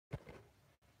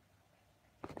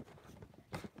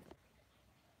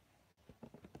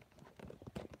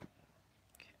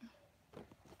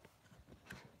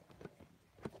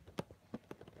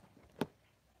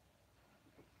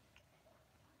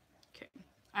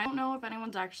I don't know if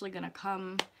anyone's actually gonna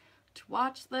come to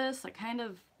watch this. I kind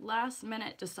of last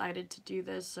minute decided to do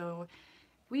this, so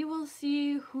we will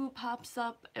see who pops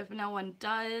up. If no one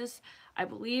does, I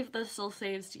believe this still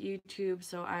saves to YouTube,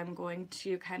 so I'm going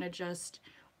to kind of just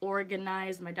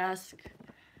organize my desk,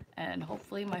 and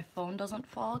hopefully my phone doesn't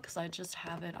fall because I just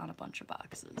have it on a bunch of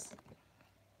boxes.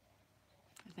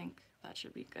 I think that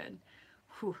should be good.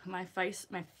 Whew, my face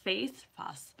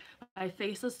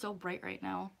is so bright right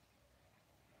now.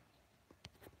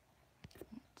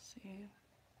 Let's see.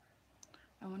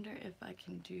 I wonder if I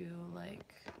can do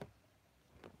like,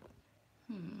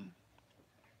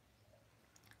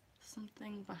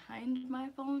 something behind my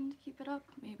phone to keep it up.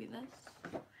 Maybe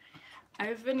this.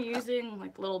 I've been using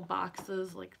like little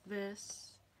boxes like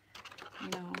this. You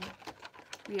know,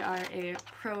 we are a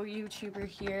pro YouTuber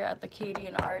here at the Katie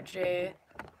and RJ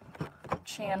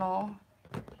channel.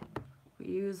 We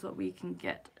use what we can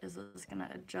get. Is this gonna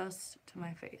adjust to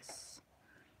my face?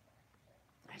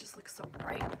 I just look so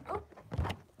bright. Oh.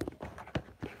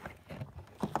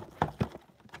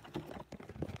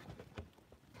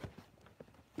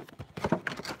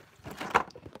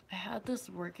 I had this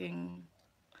working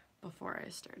before I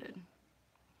started.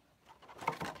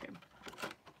 Okay.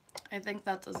 I think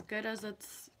that's as good as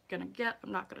it's gonna get.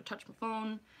 I'm not gonna touch my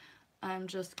phone. I'm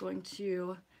just going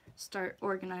to start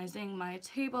organizing my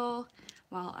table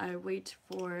while I wait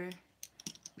for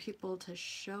people to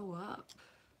show up.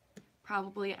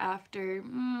 Probably after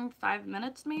 5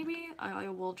 minutes maybe, I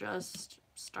will just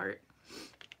start.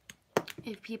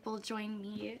 If people join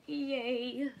me,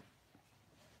 yay!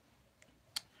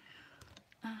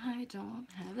 I don't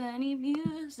have any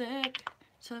music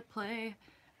to play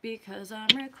because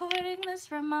I'm recording this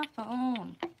from my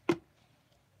phone.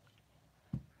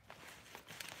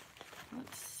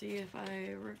 Let's see if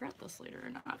I regret this later or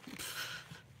not.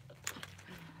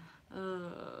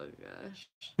 Oh gosh.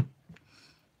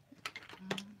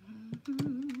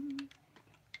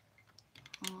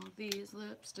 All these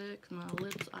lipsticks, my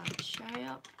lips are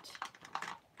chapped.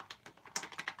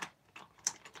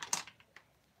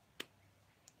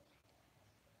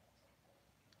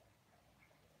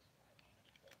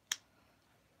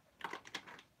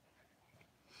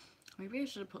 Maybe I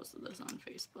should have posted this on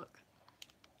Facebook.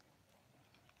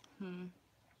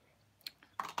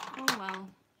 Oh well.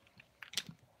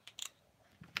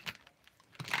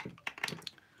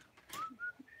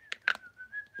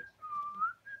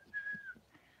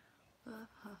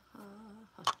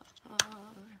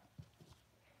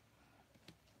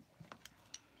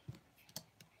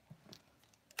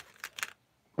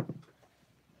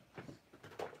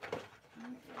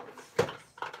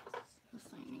 This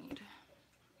I need to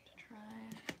try.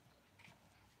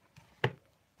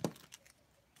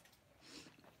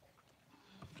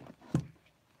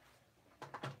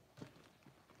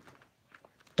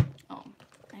 Oh,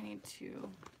 I need to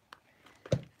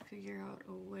figure out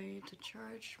a way to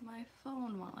charge my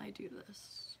phone while I do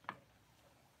this.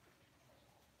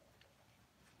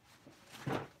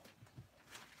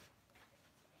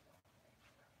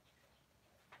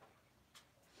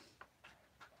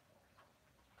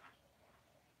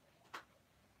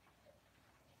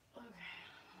 Okay,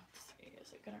 let's see,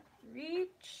 is it gonna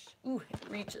reach? Ooh, it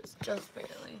reaches just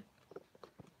barely.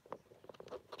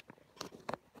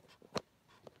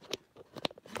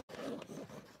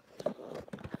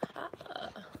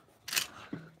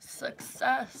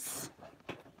 Success.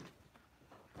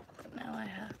 But now I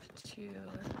have to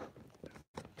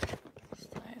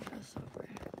slide this over.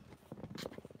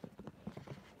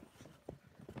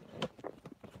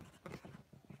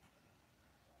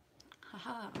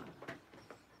 Haha.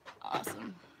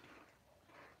 Awesome.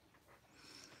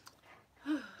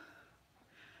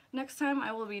 Next time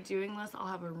I will be doing this, I'll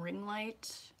have a ring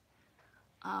light.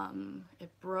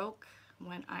 It broke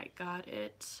when I got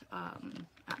it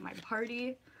at my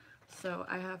party, so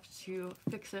I have to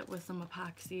fix it with some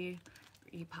epoxy,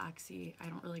 I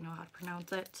don't really know how to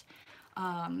pronounce it.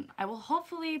 I will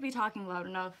hopefully be talking loud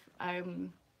enough.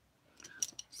 I'm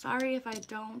sorry if I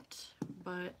don't,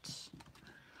 but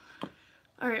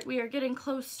alright, we are getting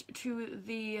close to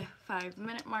the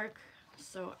 5-minute mark,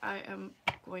 so I am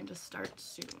going to start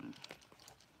soon.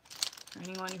 For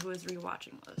anyone who is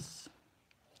rewatching this.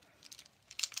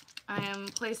 I am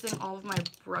placing all of my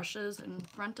brushes in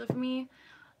front of me.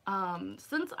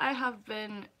 Since I have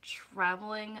been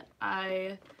traveling,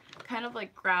 I kind of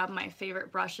like grab my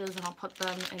favorite brushes and I'll put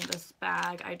them in this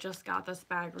bag. I just got this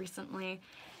bag recently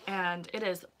and it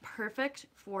is perfect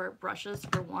for brushes.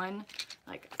 For one,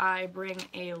 like I bring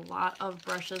a lot of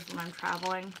brushes when I'm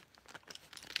traveling.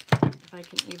 If I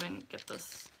can even get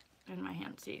this in my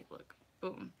hand, see, look,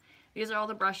 boom. these are all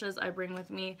the brushes I bring with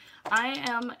me. I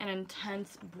am an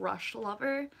intense brush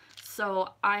lover,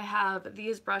 so I have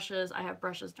these brushes. I have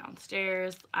brushes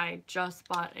downstairs. I just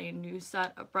bought a new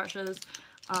set of brushes.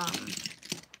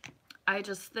 I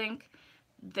just think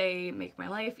they make my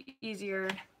life easier.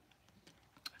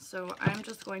 So I'm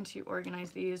just going to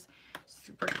organize these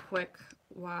super quick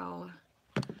while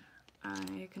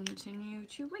I continue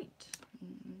to wait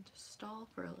and stall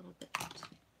for a little bit.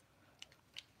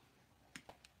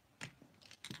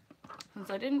 Since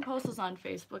I didn't post this on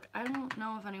Facebook, I don't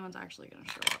know if anyone's actually going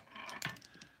to show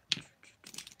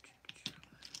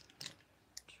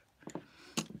up.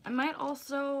 I might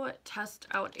also test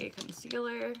out a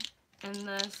concealer in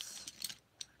this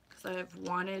because I've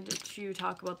wanted to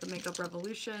talk about the Makeup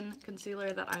Revolution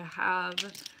concealer that I have.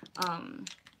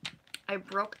 I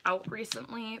broke out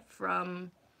recently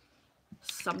from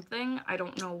something, I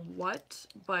don't know what,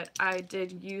 but I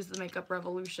did use the Makeup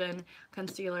Revolution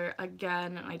concealer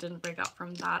again and I didn't break out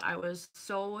from that. I was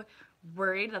so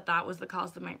worried that that was the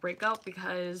cause of my breakout,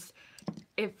 because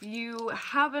if you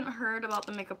haven't heard about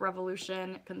the Makeup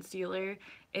Revolution concealer,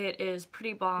 it is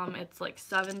pretty bomb. It's like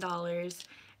 $7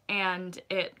 and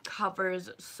it covers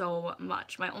so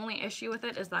much. My only issue with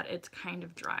it is that it's kind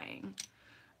of drying.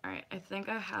 Alright, I think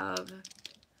I have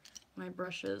my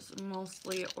brushes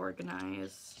mostly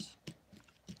organized,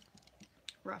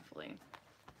 roughly.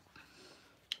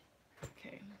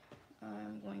 Okay,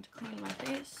 I'm going to clean my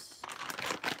face.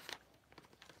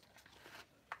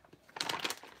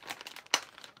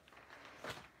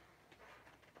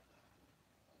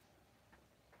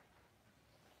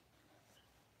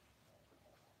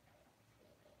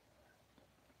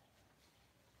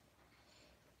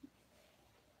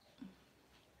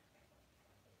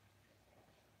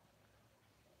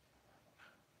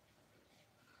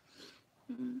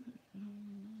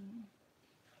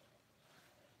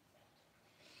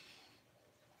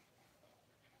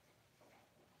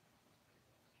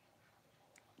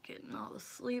 Getting all the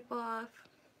sleep off.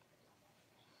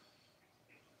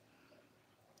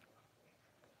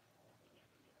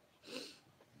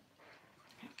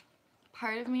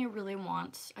 Part of me really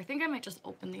wants, I think I might just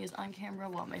open these on camera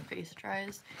while my face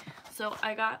dries. So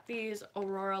I got these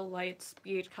Aurora Lights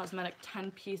BH Cosmetic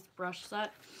 10-piece brush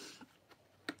set.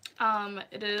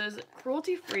 It is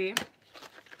cruelty free,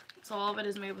 so all of it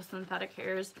is made with synthetic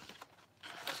hairs.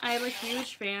 I am a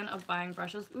huge fan of buying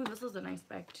brushes. Ooh, this is a nice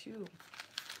bag too.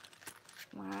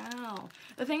 Wow.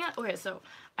 The thing, okay, so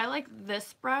I like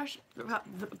this brush, the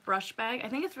brush bag. I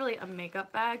think it's really a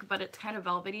makeup bag, but it's kind of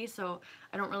velvety, so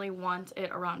I don't really want it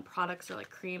around products or like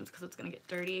creams because it's gonna get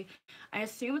dirty. I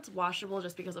assume it's washable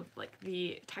just because of like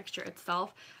the texture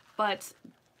itself, but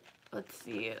let's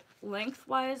see,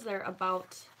 lengthwise they're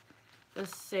about the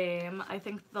same. I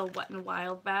think the Wet n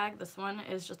Wild bag, this one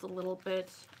is just a little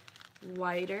bit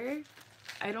wider.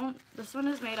 This one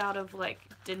is made out of like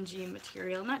dingy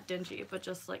material, not dingy, but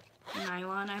just like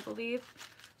nylon, I believe.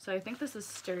 So I think this is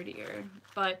sturdier.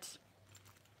 But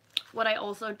what I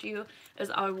also do is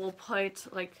I will put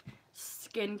like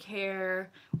skincare,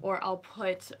 or I'll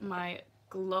put my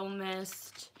Glow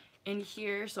Mist in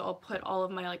here. So I'll put all of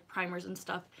my like primers and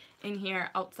stuff in here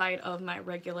outside of my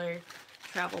regular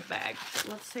travel bag. But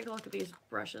let's take a look at these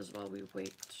brushes while we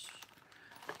wait.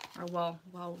 Or while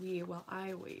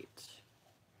I wait.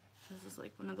 This is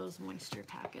like one of those moisture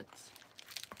packets.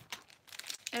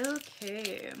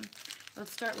 Okay,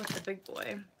 let's start with the big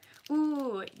boy.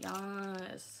 Ooh,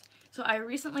 yes. So I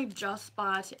recently just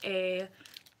bought a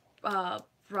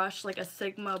brush, like a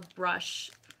Sigma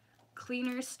brush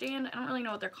cleaner stand. I don't really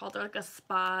know what they're called. They're like a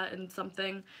spa and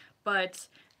something, but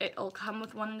it'll come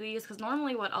with one of these, because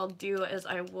normally what I'll do is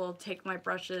I will take my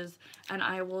brushes and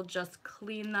I will just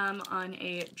clean them on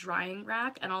a drying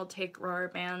rack, and I'll take rubber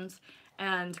bands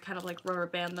and kind of like rubber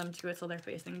band them to it so they're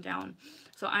facing down.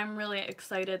 So I'm really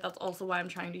excited. That's also why I'm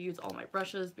trying to use all my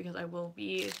brushes, because I will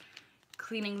be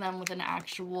cleaning them with an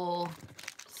actual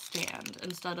stand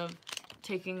instead of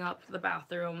taking up the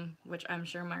bathroom, which I'm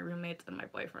sure my roommates and my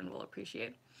boyfriend will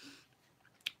appreciate.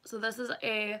 So this is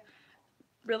a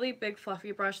really big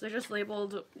fluffy brush. They're just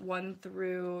labeled 1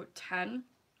 through 10.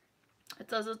 It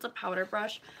says it's a powder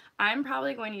brush. I'm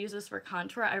probably going to use this for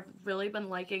contour. I've really been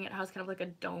liking, it has kind of like a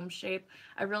dome shape.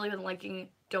 I've really been liking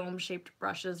dome shaped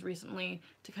brushes recently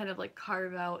to kind of like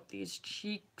carve out these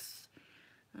cheeks.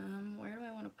 Where do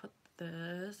I want to put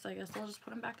this? I guess I'll just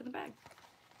put them back in the bag.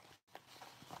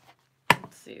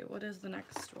 Let's see, what is the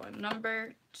next one?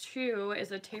 Number 2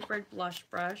 is a tapered blush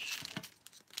brush.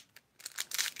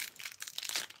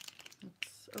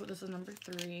 Oh, this is number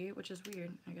 3, which is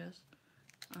weird, I guess.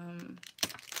 Okay,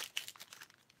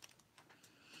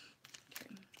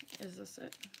 is this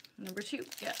it? Number 2,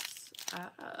 yes.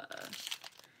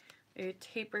 A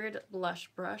tapered blush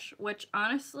brush, which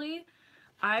honestly,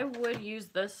 I would use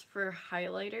this for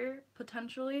highlighter,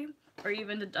 potentially, or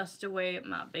even to dust away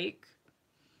matte bake.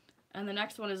 And the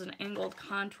next one is an angled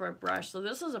contour brush. So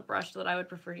this is a brush that I would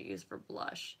prefer to use for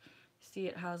blush. See,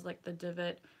 it has like the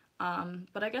divot.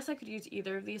 But I guess I could use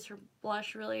either of these for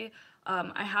blush, really.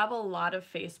 I have a lot of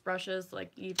face brushes,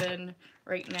 like even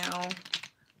right now,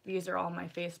 these are all my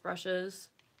face brushes.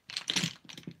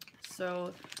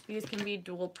 So these can be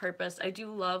dual purpose. I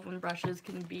do love when brushes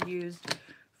can be used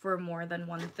for more than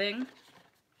one thing.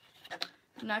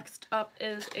 Next up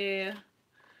is a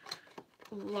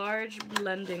large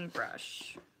blending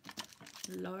brush.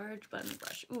 Large blending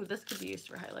brush. Ooh, this could be used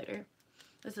for highlighter.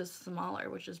 This is smaller,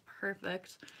 which is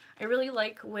perfect. I really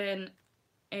like when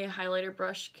a highlighter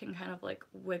brush can kind of like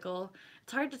wiggle.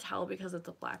 It's hard to tell because it's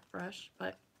a black brush,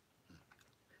 but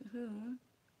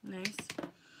nice.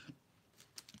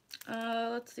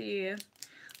 Let's see.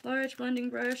 Large blending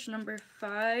brush number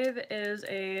 5 is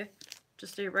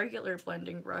just a regular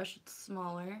blending brush. It's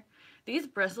smaller. These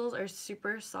bristles are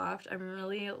super soft. I'm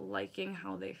really liking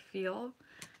how they feel.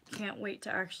 Can't wait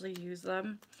to actually use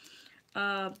them.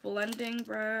 Blending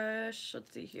brush.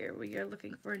 Let's see here. We are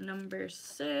looking for number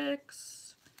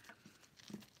 6.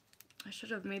 I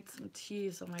should have made some tea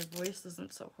so my voice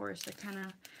isn't so hoarse.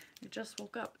 I just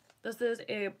woke up. This is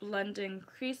a blending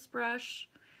crease brush.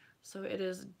 So it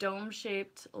is dome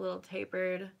shaped, a little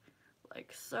tapered,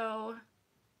 like so.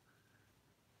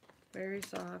 Very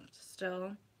soft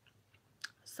still.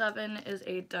 7 is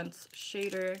a dense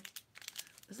shader.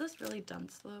 Is this really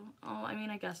dense though? Oh, I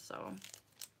mean, I guess so.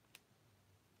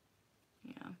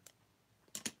 Yeah.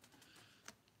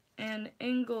 An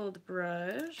angled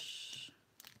brush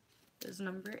is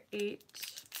number 8,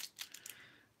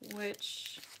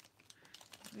 which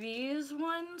these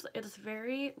ones, it's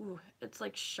very, it's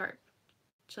like sharp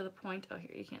to the point. Oh,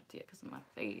 here, you can't see it because of my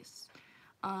face.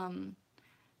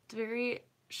 It's very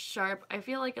sharp. I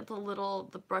feel like it's a little,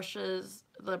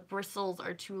 the bristles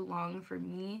are too long for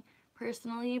me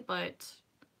personally, but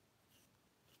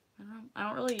I don't know. I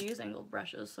don't really use angled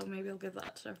brushes, so maybe I'll give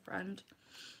that to a friend.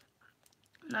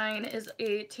 9 is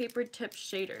a tapered tip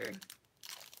shader.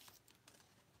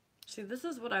 See, this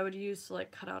is what I would use to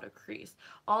like cut out a crease.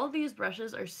 All of these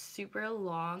brushes are super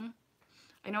long.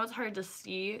 I know it's hard to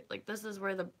see. Like this is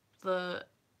where the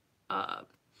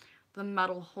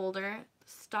metal holder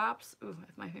stops. Ooh,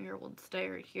 if my finger would stay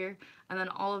right here. And then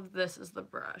all of this is the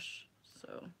brush.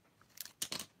 So,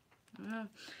 I don't know.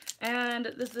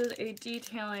 And this is a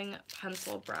detailing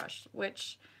pencil brush,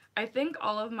 which I think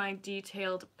all of my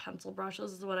detailed pencil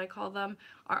brushes, is what I call them,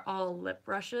 are all lip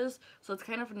brushes. So it's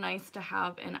kind of nice to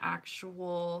have an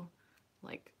actual,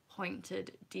 like,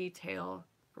 pointed detail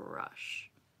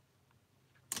brush.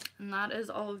 And that is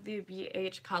all of the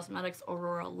BH Cosmetics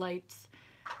Aurora Lights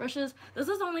brushes. This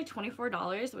is only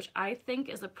 $24, which I think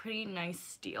is a pretty nice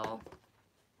steal.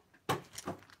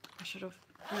 I should have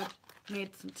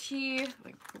made some tea.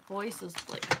 My voice is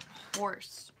like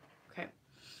hoarse. Okay,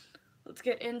 let's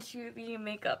get into the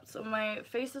makeup. So my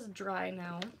face is dry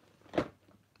now.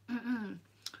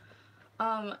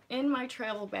 In my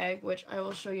travel bag, which I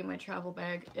will show you my travel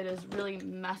bag, it is really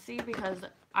messy because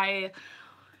I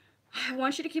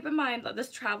want you to keep in mind that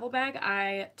this travel bag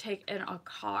I take in a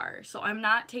car. So I'm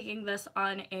not taking this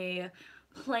on a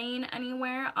plane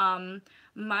anywhere.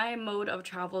 My mode of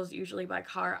travel is usually by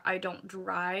car. I don't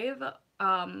drive.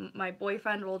 My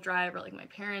boyfriend will drive, or like my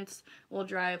parents will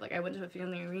drive. Like I went to a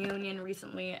family reunion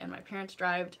recently and my parents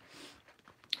drove.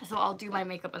 So I'll do my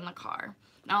makeup in the car.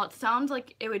 Now it sounds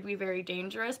like it would be very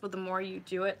dangerous, but the more you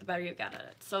do it, the better you get at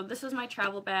it. So this is my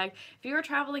travel bag. If you are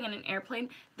traveling in an airplane,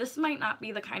 this might not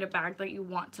be the kind of bag that you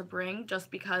want to bring,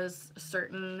 just because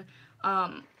certain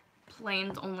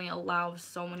planes only allow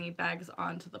so many bags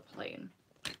onto the plane.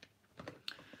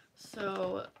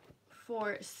 So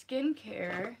for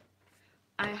skincare,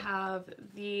 I have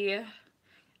the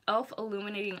e.l.f.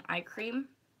 Illuminating Eye Cream.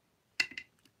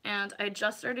 And I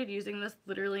just started using this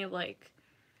literally like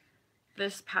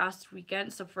this past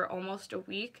weekend, so for almost a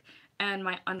week, and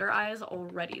my under eyes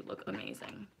already look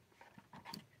amazing.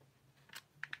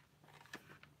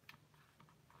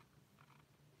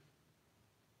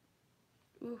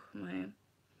 Ooh, my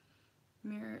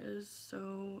mirror is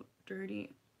so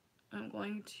dirty. I'm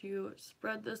going to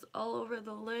spread this all over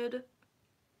the lid.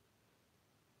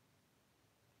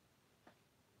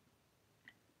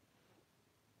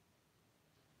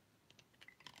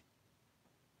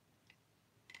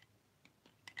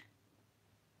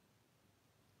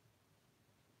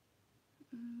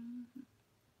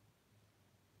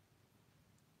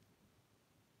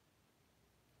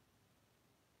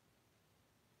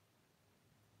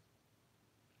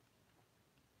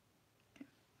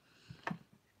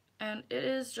 And it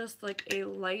is just like a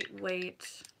lightweight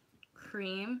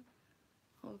cream.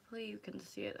 Hopefully you can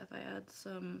see it if I add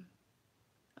some.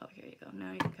 Oh, here you go.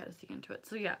 Now you can kind of see into it.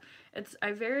 So yeah,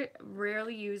 I very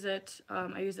rarely use it.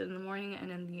 I use it in the morning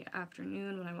and in the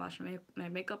afternoon when I wash my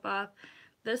makeup off.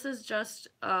 This is just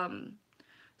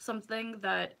something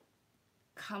that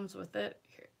comes with it.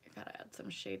 Here, I gotta add some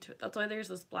shade to it. That's why there's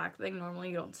this black thing. Normally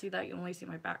you don't see that. You only see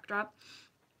my backdrop.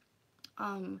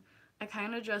 I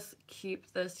kind of just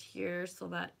keep this here so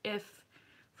that if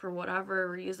for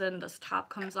whatever reason this top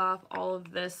comes off, all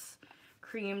of this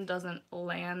cream doesn't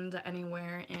land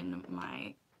anywhere in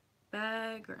my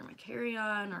bag or my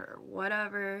carry-on or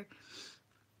whatever.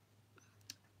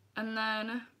 And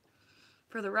then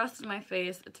for the rest of my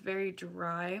face, it's very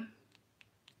dry.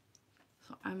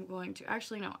 So I'm going to,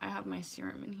 actually no, I have my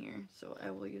serum in here, so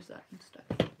I will use that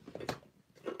instead.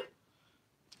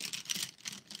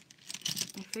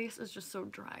 My face is just so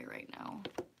dry right now.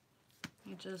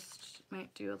 I just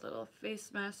might do a little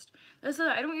face mist.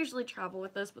 I don't usually travel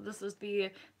with this, but this is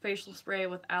the facial spray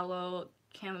with aloe,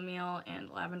 chamomile, and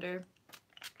lavender.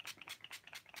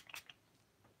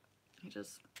 I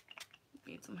just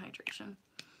need some hydration.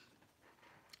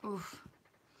 Oof.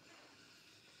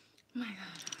 Oh my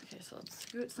god. Okay, so let's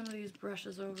scoot some of these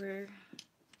brushes over.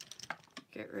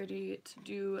 Get ready to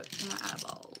do my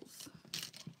eyeballs.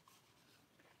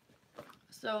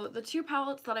 So the two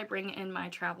palettes that I bring in my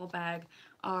travel bag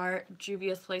are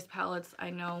Juvia's Place palettes. I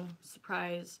know,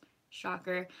 surprise,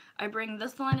 shocker. I bring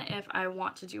this one if I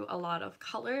want to do a lot of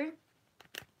color.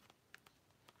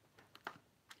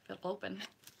 It'll open.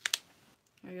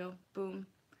 There you go, boom.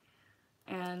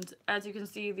 And as you can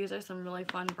see, these are some really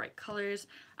fun bright colors.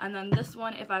 And then this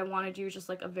one if I want to do just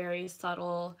like a very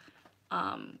subtle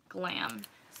glam.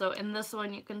 So in this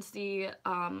one you can see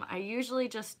I usually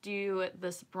just do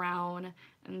this brown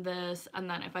and this, and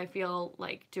then if I feel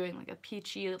like doing like a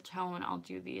peachy tone, I'll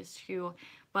do these two,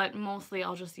 but mostly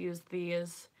I'll just use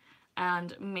these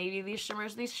and maybe these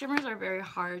shimmers. These shimmers are very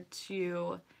hard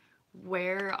to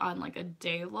wear on like a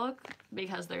day look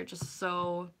because they're just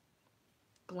so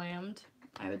glammed,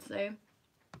 I would say.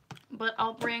 But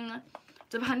I'll bring,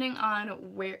 depending on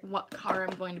what car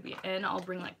I'm going to be in, I'll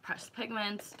bring like pressed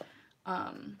pigments.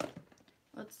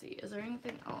 Let's see, is there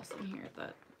anything else in here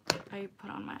that I put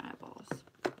on my eyeballs?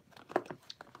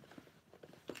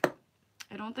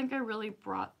 I don't think I really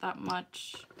brought that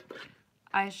much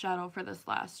eyeshadow for this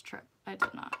last trip. I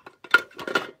did not.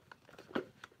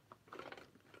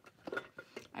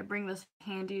 I bring this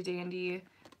handy dandy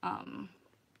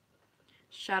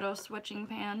shadow switching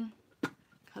pan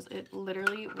because it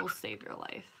literally will save your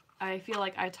life. I feel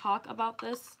like I talk about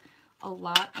this a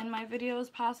lot in my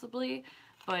videos possibly,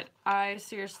 but I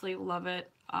seriously love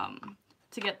it.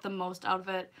 To get the most out of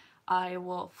it, I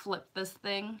will flip this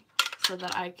thing so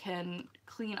that I can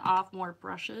clean off more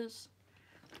brushes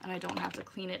and I don't have to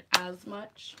clean it as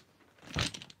much.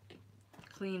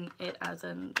 Clean it as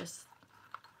in this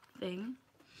thing.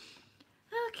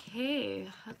 Okay,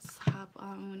 let's hop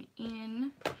on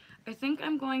in. I think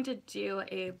I'm going to do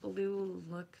a blue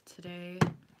look today.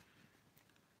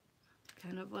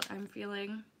 Kind of what I'm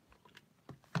feeling.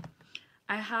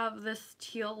 I have this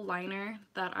teal liner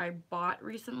that I bought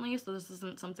recently, so this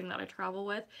isn't something that I travel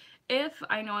with. If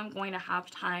I know I'm going to have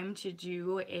time to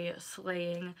do a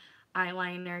slaying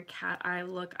eyeliner cat eye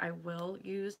look, I will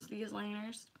use these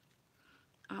liners.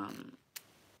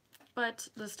 But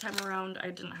this time around I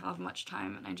didn't have much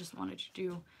time and I just wanted to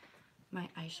do my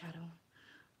eyeshadow.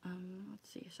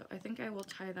 Let's see, so I think I will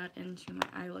tie that into my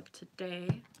eye look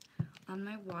today on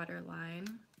my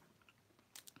waterline.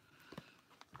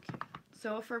 Okay.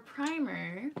 So for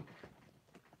primer,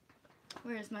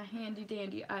 where's my handy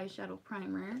dandy eyeshadow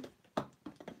primer?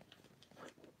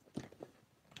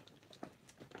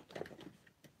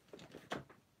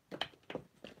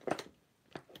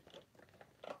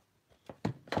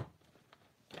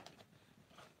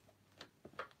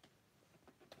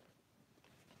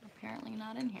 Apparently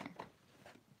not in here.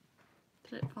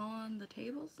 Did it fall on the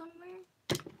table somewhere?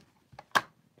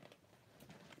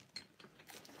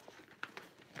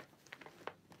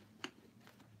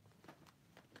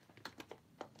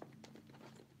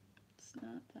 It's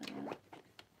not that.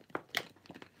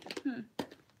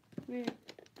 Weird.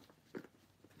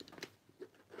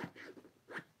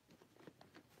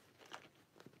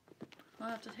 I'll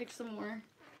have to take some more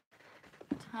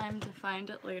time to find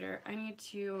it later. I need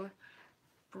to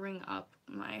bring up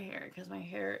my hair because my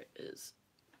hair is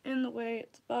in the way.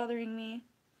 It's bothering me.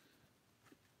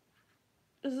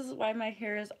 This is why my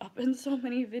hair is up in so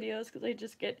many videos, because I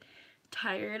just get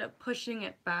tired of pushing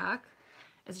it back.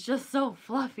 It's just so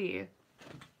fluffy.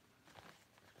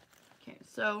 Okay,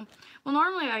 So, well,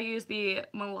 normally I use the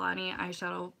Milani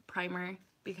eyeshadow primer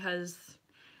because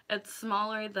it's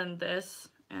smaller than this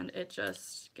and it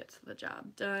just gets the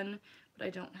job done. But I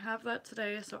don't have that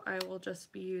today, so I will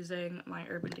just be using my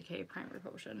Urban Decay Primer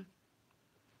Potion.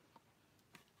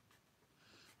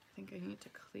 I think I need to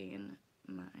clean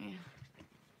my...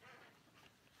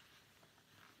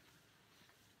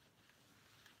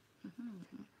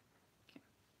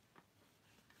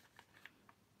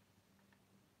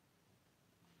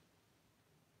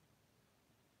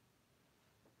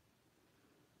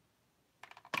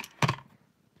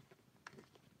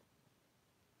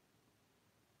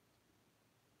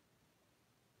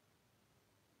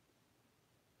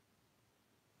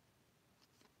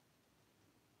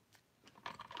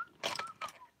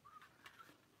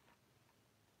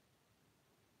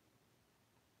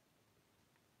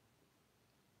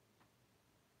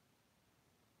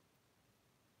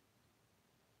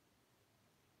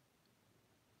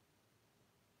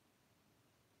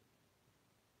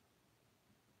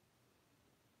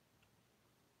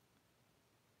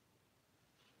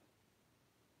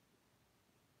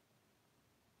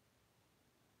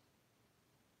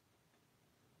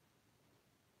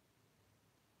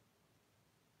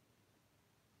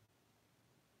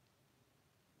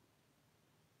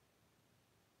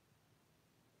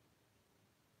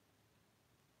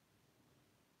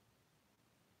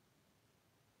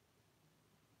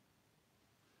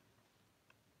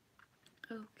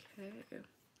 Okay.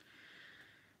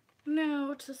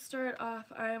 Now, to start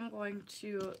off, I am going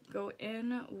to go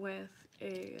in with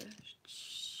a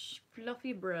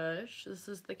fluffy brush. This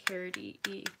is the Carity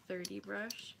E30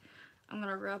 brush. I'm going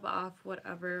to rub off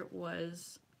whatever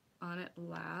was on it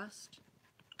last.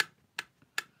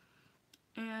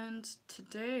 And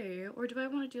today, or do I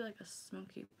want to do like a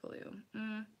smoky blue?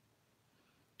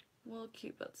 We'll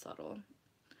keep it subtle.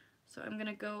 So I'm going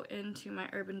to go into my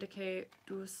Urban Decay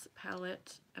Douce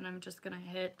palette, and I'm just going to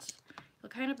hit, you'll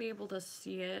kind of be able to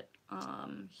see it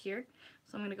here.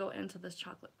 So I'm going to go into this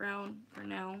chocolate brown for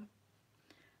now. And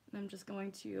I'm just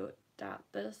going to dot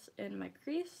this in my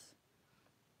crease.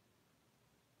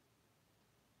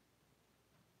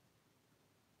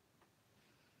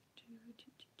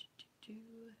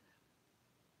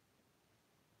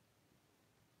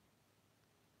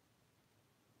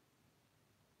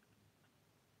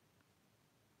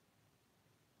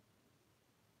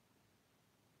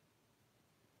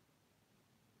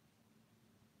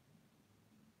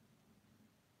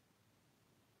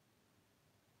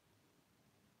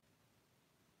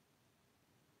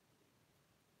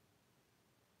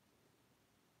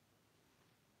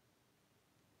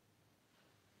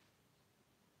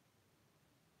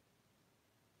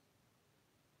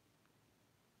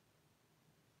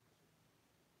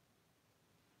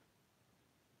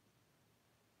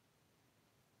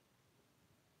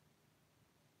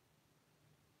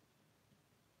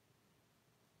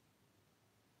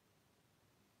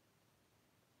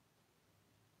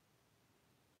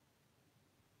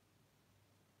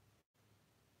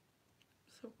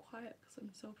 So quiet because I'm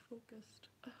so focused.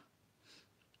 Ugh.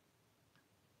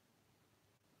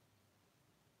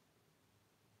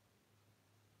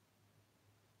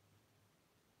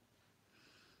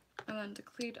 And then to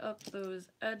clean up those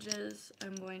edges,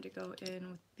 I'm going to go in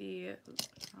with the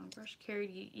brush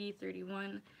Carity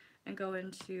E31 and go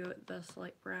into this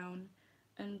light brown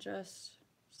and just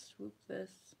swoop this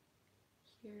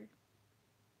here.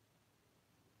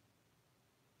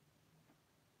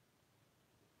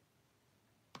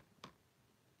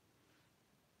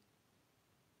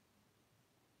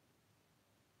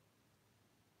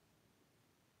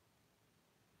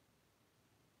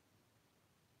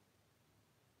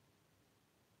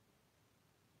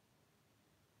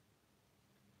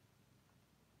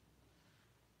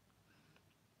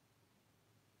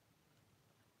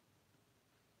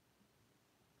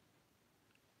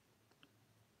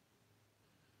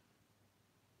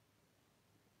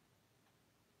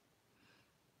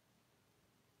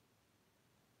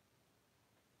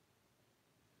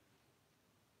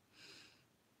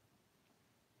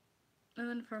 And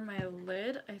then for my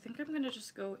lid, I think I'm going to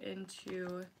just go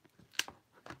into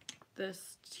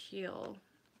this teal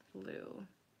blue.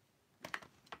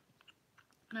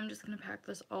 And I'm just going to pack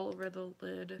this all over the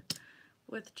lid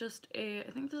with just a,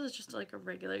 I think this is just like a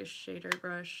regular shader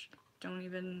brush.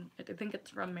 I think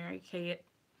it's from Mary Kate.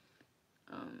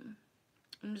 I'm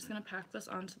just going to pack this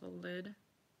onto the lid.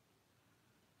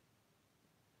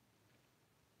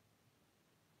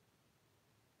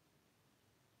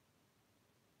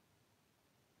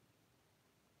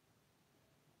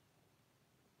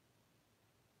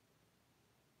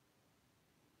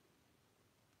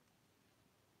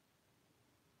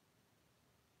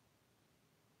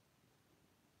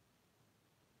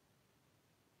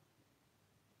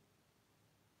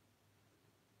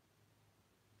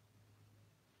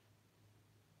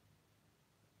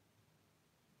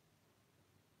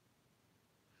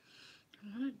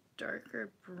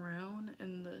 darker brown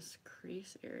in this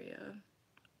crease area.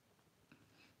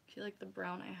 I feel like the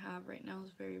brown I have right now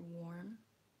is very warm.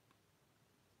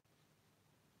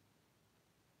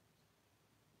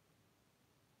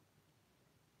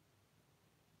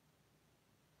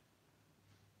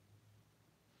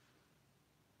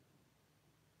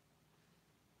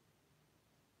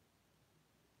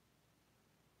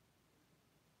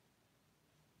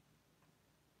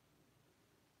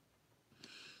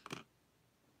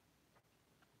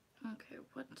 Okay,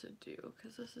 what to do,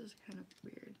 because this is kind of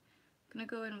weird. I'm gonna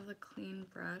go in with a clean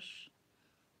brush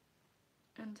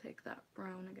and take that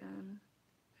brown again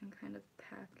and kind of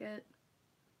pack it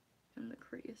in the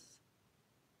crease.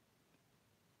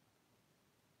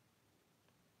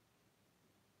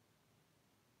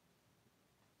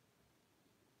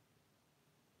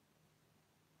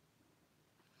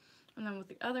 And then with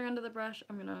the other end of the brush,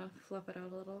 I'm gonna fluff it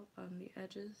out a little on the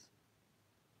edges.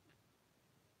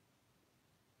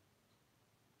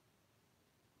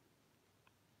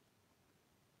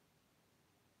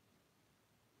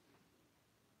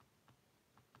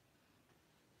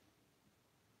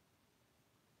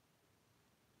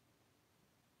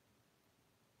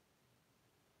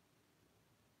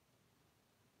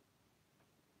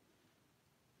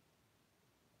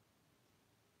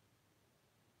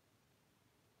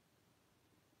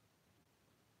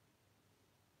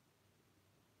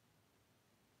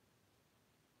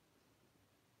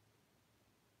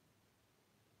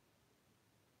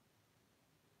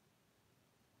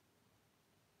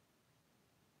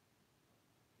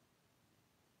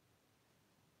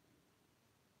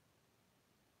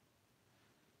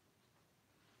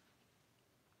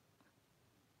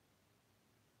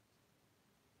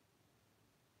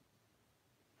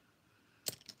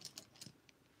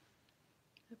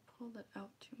 I pulled it out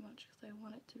too much because I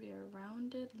want it to be a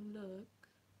rounded look.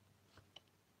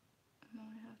 And now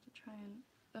I have to try and,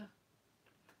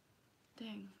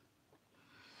 dang.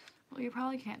 Well, you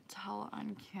probably can't tell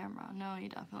on camera. No, you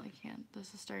definitely can't.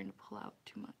 This is starting to pull out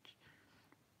too much.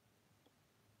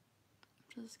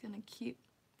 I'm just gonna keep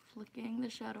flicking the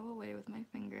shadow away with my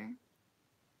finger.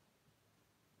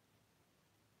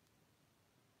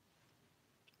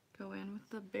 Go in with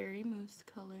the berry mousse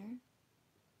color.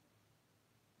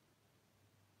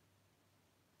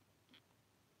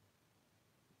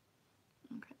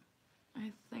 Okay,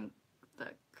 I think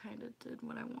that kind of did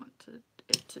what I wanted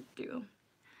it to do.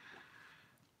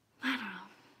 I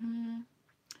don't know.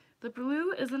 The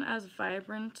blue isn't as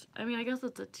vibrant. I mean, I guess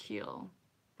it's a teal,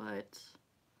 but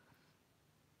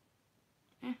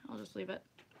I'll just leave it.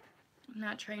 I'm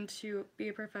not trying to be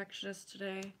a perfectionist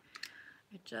today.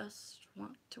 I just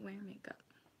want to wear makeup.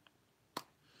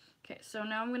 Okay, so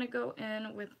now I'm gonna go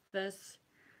in with this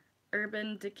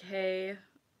Urban Decay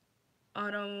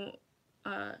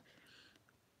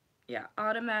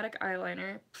automatic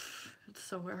eyeliner. It's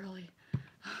so early.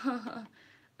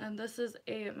 And this is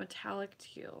a metallic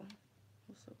teal.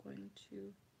 Also going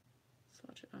to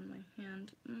swatch it on my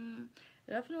hand.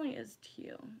 It definitely is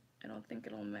teal. I don't think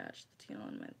it'll match the teal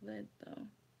on my lid though.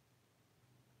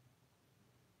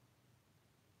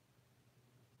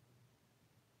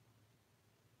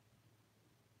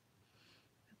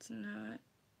 It's not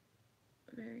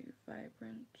very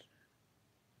vibrant.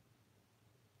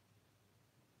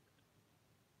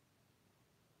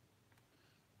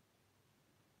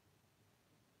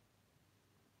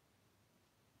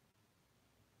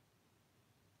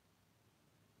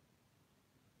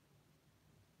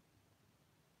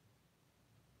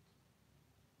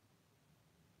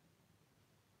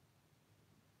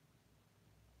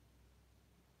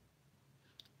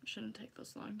 It shouldn't take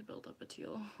this long to build up a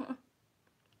teal. Okay,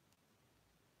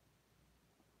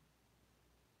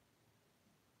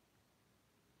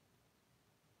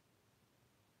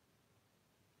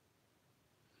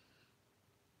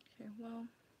 well,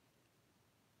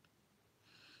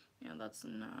 yeah, that's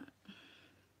not.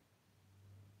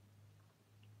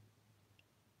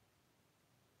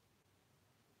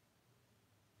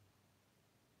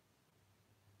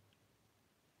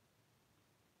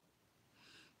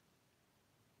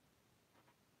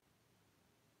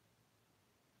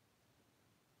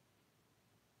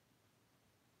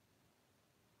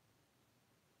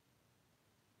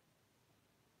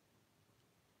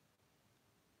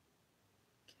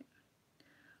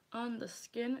 On the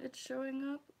skin it's showing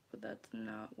up, but that's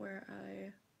not where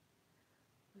I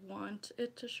want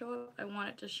it to show up. I want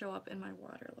it to show up in my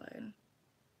waterline.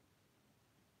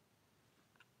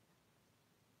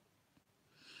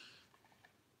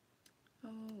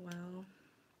 Oh well.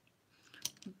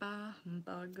 Bah,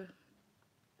 bug.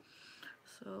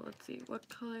 So let's see, what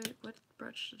color, what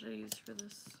brush should I use for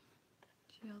this?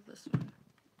 Teal, this one.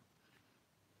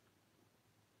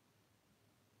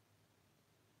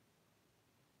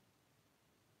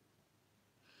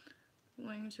 I'm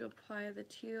going to apply the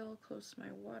teal close to my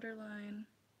waterline.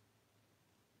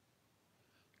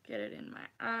 Get it in my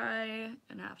eye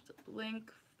and have to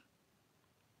blink.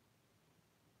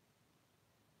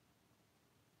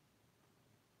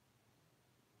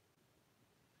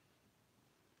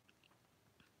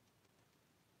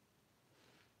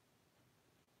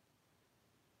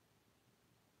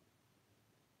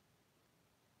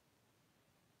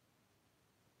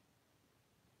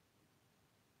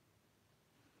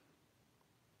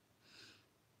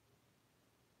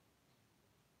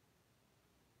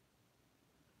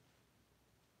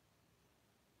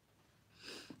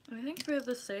 I think for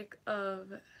the sake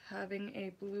of having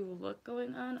a blue look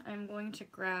going on, I'm going to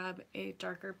grab a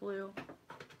darker blue.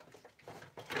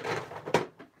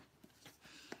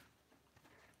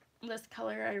 This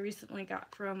color I recently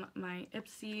got from my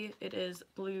Ipsy. It is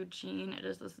Blue Jean. It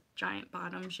is this giant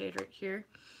bottom shade right here.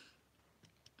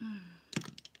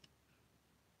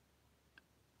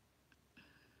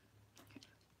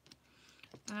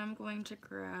 And I'm going to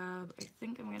grab, I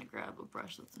think I'm going to grab a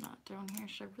brush that's not down here.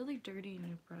 Should I really dirty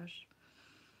new brush?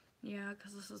 Yeah,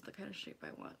 because this is the kind of shape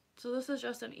I want. So this is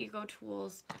just an Eco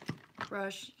Tools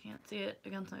brush. You can't see it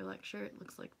against my lecture. It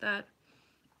looks like that.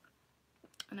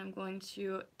 And I'm going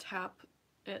to tap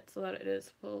it so that it is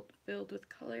filled with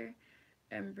color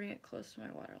and bring it close to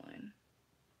my waterline.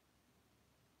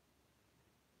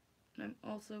 And I'm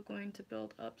also going to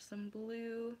build up some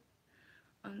blue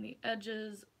on the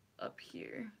edges up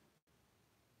here.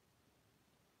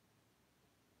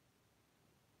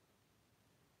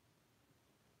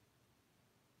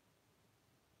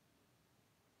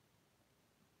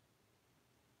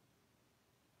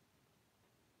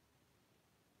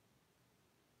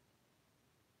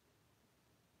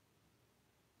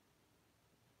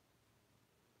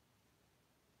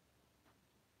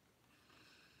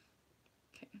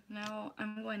 Now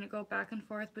I'm going to go back and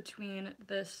forth between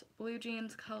this Blue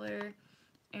Jeans color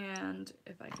and,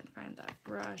 if I can find that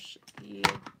brush, the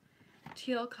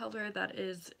teal color that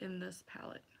is in this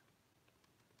palette.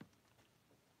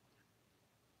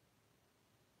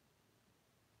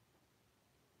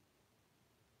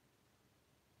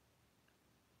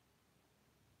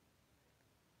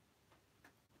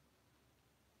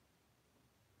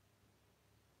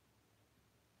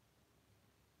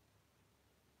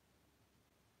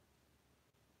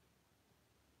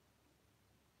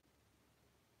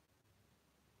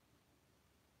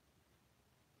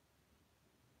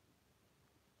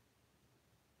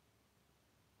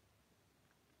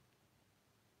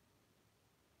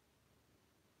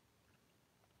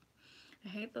 I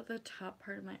hate that the top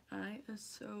part of my eye is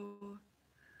so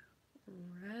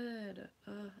red.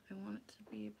 I want it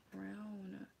to be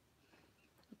brown.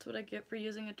 That's what I get for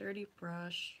using a dirty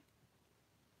brush.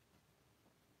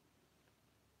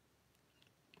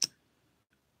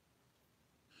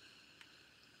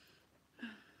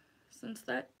 Since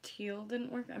that teal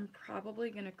didn't work, I'm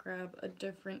probably going to grab a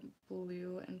different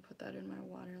blue and put that in my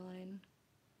waterline.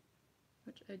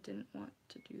 Which I didn't want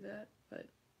to do that, but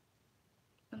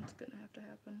that's going to have to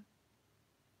happen.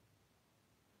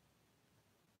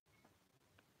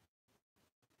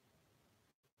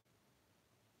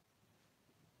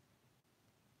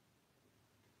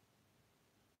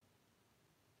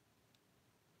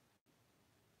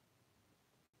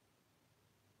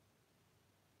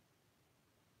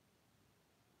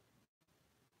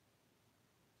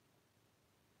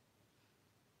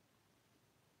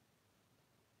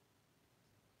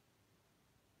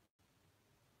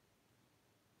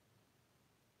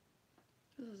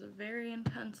 This is a very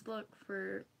intense look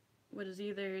for what is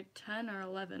either 10 or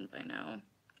 11 by now.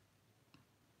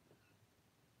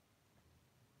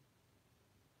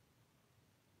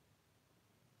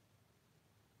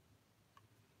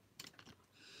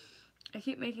 I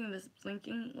keep making this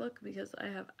blinking look because I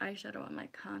have eyeshadow on my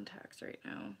contacts right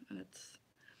now and it's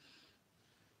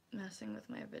messing with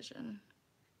my vision.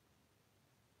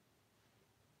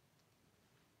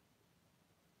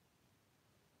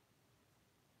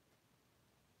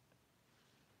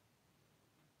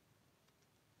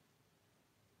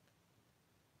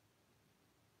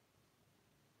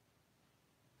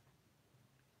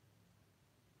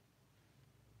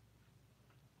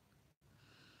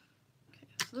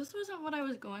 So this wasn't what I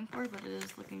was going for, but it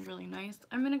is looking really nice.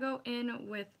 I'm going to go in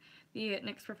with the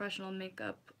NYX Professional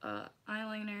Makeup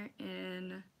eyeliner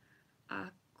in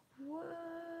Aqua.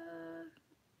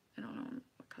 I don't know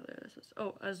what color this is.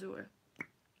 Oh, Azure.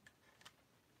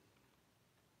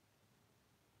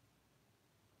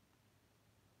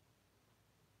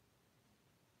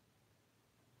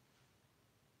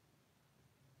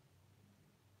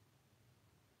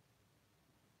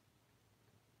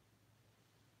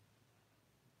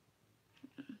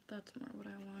 That's more what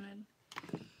I wanted.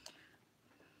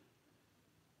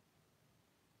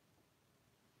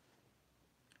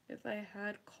 If I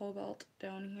had cobalt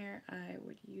down here, I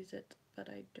would use it, but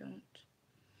I don't.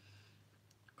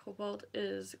 Cobalt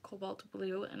is cobalt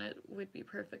blue, and it would be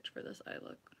perfect for this eye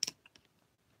look.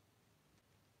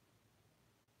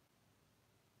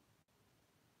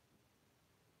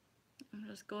 I'm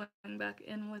just going back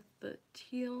in with the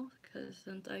teal, because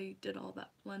since I did all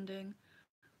that blending,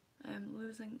 I'm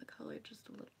losing the color just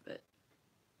a little bit.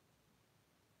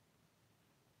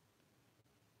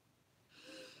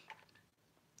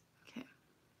 Okay.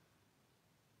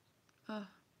 Oh.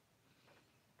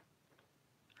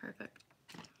 Perfect.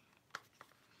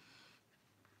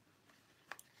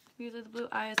 These are the blue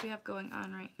eyes we have going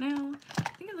on right now. I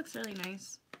think it looks really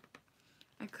nice.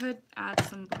 I could add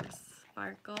some blue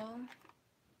sparkle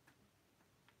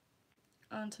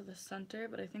onto the center,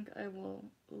 but I think I will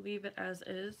leave it as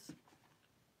is.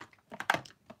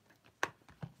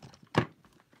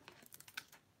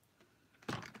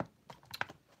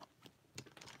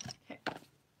 Okay.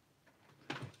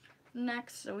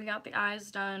 Next, so we got the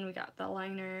eyes done, we got the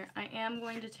liner. I am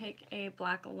going to take a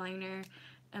black liner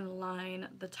and line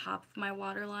the top of my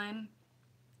waterline,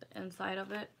 the inside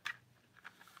of it.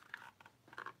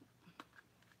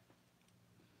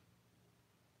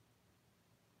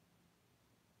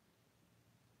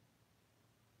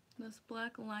 This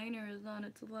black liner is on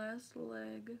its last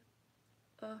leg.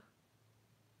 I'll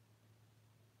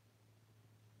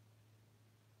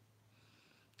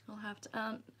have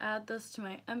to add this to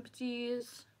my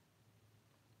empties,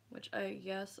 which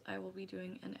yes, I will be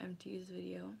doing an empties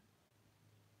video.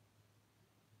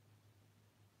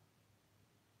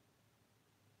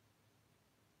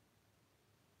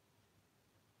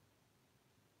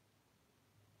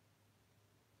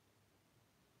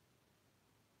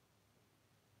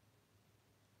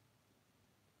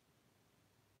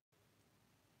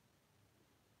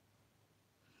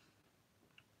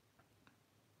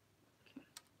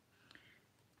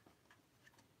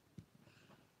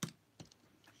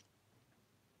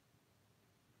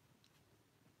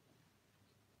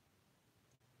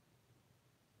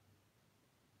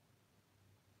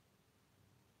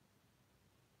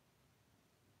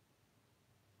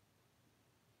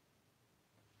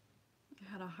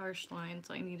 I had a harsh line,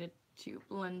 so I needed to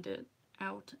blend it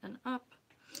out and up.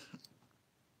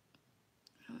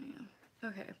 Oh yeah.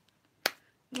 Okay.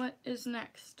 What is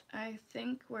next? I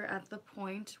think we're at the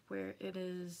point where it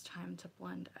is time to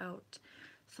blend out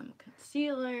some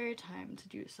concealer, time to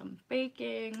do some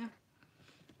baking,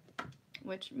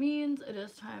 which means it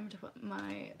is time to put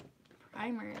my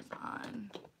primers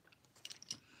on.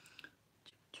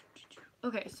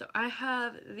 Okay, so I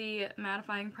have the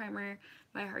mattifying primer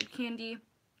by Hard Candy,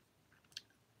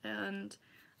 and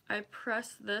I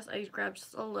press this. I grab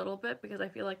just a little bit because I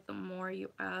feel like the more you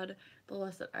add, the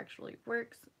less it actually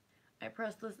works. I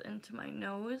press this into my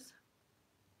nose,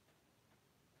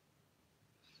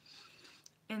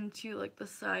 into like the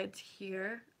sides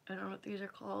here. I don't know what these are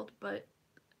called, but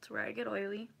it's where I get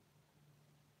oily.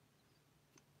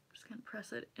 Just gonna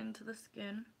press it into the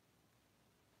skin.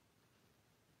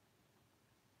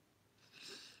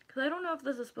 Because I don't know if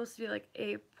this is supposed to be like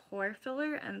a pore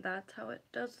filler and that's how it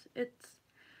does its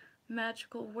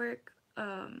magical work.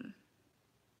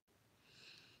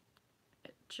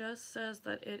 It just says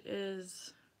that it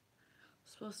is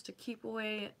supposed to keep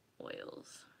away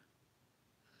oils.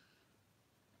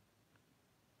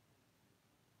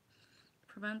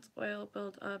 Prevents oil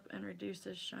buildup and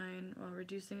reduces shine while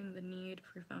reducing the need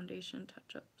for foundation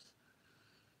touch-ups.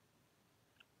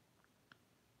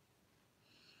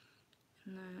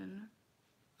 And then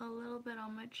a little bit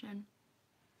on my chin.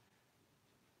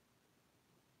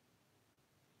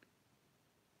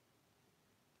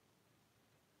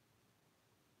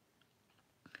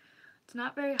 It's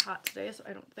not very hot today, so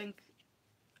I don't think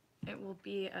it will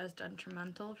be as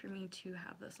detrimental for me to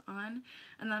have this on.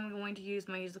 And then I'm going to use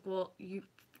my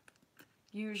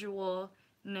usual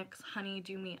NYX Honey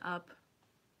Do Me Up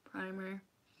primer.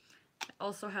 It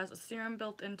also has a serum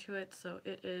built into it, so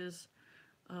it is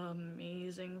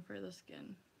amazing for the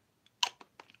skin.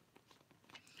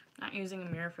 Not using a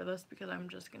mirror for this because I'm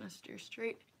just gonna steer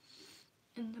straight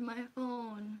into my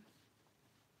phone.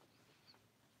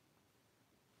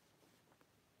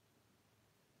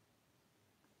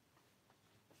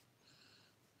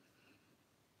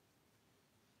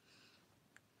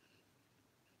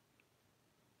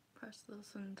 Press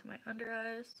this into my under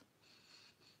eyes.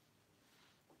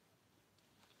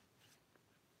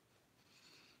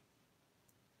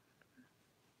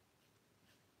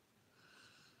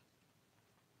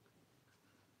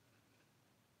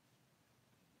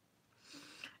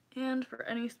 And for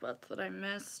any spots that I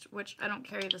missed, which I don't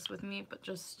carry this with me, but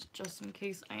just in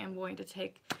case, I am going to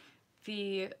take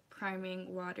the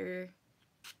priming water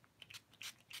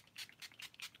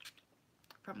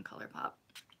from ColourPop.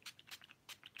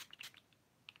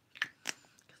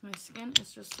 Because my skin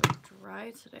is just so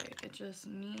dry today. It just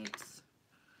needs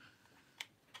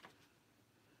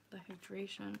the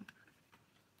hydration.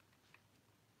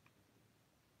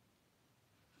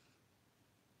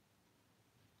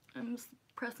 I'm just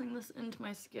pressing this into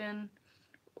my skin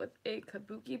with a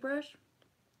kabuki brush.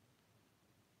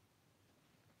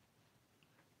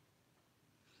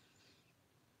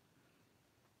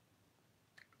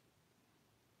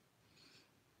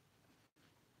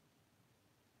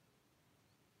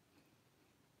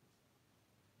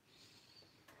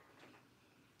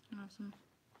 Awesome.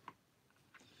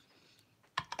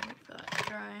 Make that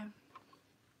dry.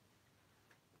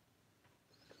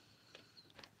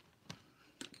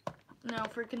 Now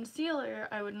for concealer,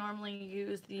 I would normally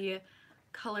use the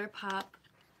ColourPop.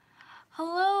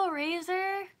 Hello,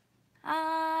 Razor.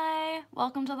 Hi.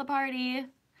 Welcome to the party.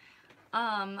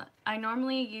 I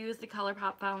normally use the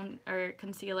ColourPop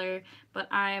concealer, but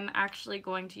I'm actually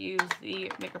going to use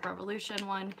the Makeup Revolution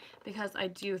one because I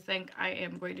do think I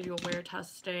am going to do a wear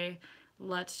test today.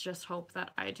 Let's just hope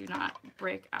that I do not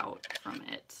break out from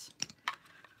it.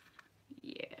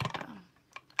 Yeah.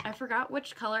 I forgot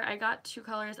which color. I got two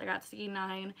colors. I got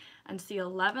C9 and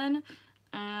C11,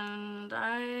 and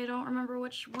I don't remember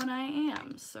which one I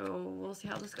am, so we'll see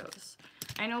how this goes.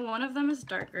 I know one of them is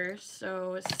darker,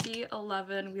 so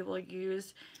C11 we will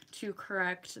use to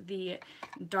correct the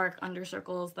dark under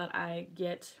circles that I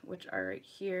get, which are right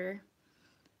here.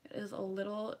 It is a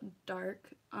little dark,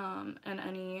 and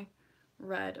any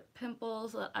red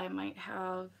pimples that I might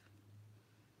have,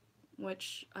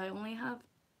 which I only have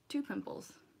 2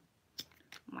 pimples.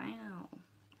 Wow.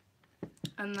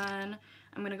 And then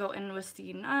I'm going to go in with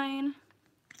C9,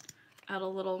 add a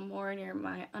little more near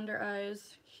my under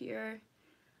eyes here,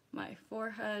 my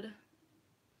forehead,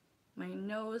 my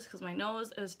nose, because my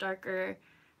nose is darker.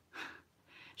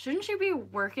 Shouldn't you be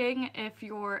working if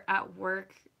you're at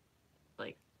work?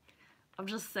 Like, I'm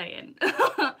just saying.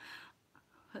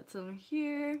 Put some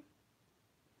here,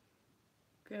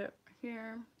 get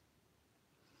here.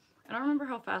 I don't remember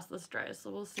how fast this dries,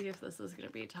 so we'll see if this is going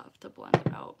to be tough to blend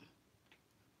out.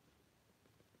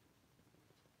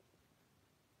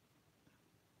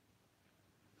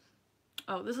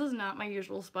 Oh, this is not my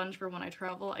usual sponge for when I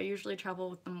travel. I usually travel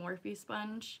with the Morphe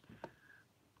sponge.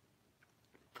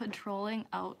 Patrolling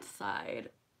outside.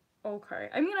 Okay.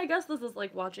 I mean, I guess this is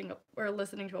like watching or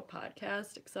listening to a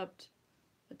podcast, except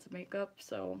it's makeup,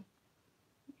 so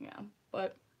yeah.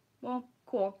 But, well,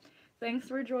 cool. Thanks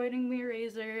for joining me,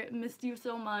 Razor. Missed you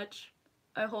so much.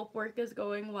 I hope work is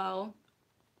going well.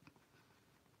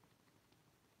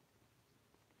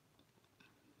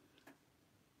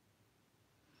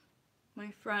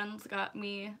 My friends got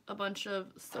me a bunch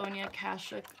of Sonia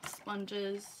Kashuk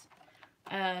sponges,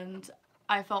 and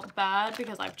I felt bad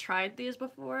because I've tried these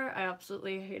before. I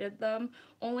absolutely hated them,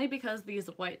 only because these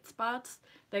white spots,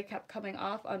 they kept coming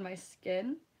off on my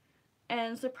skin.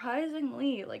 And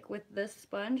surprisingly, like with this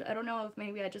sponge, I don't know if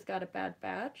maybe I just got a bad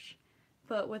batch,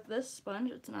 but with this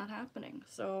sponge, it's not happening.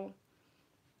 So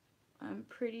I'm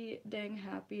pretty dang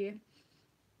happy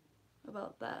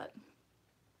about that.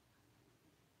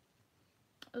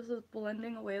 This is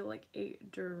blending away like a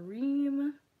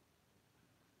dream.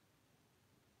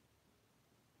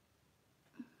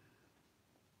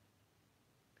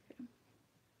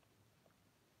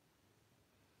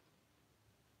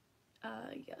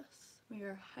 Okay. Yes, we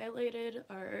are highlighted.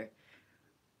 Our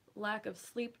lack of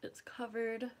sleep is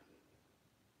covered.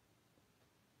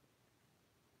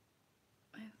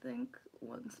 I think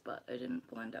one spot I didn't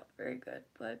blend out very good,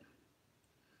 but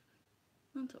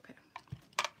that's okay.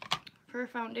 For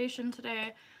foundation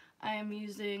today, I am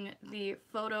using the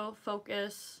Photo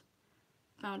Focus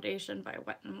foundation by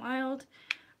Wet n Wild.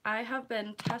 I have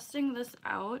been testing this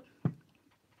out.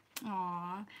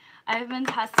 Aww. I've been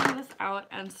testing this out,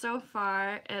 and so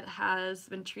far it has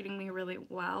been treating me really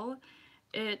well.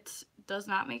 It does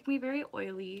not make me very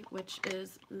oily, which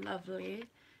is lovely,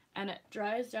 and it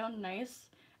dries down nice.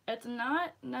 It's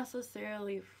not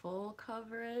necessarily full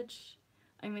coverage.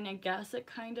 I mean, I guess it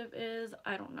kind of is.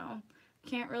 I don't know.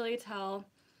 Can't really tell.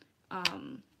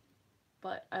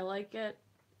 But I like it.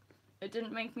 It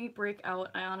didn't make me break out.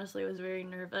 I honestly was very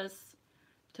nervous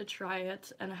to try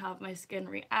it and have my skin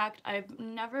react. I've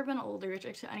never been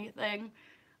allergic to anything.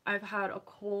 I've had a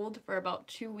cold for about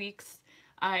 2 weeks.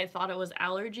 I thought it was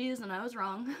allergies and I was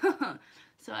wrong.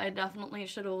 So I definitely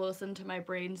should have listened to my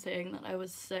brain saying that I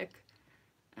was sick.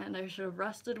 and I should have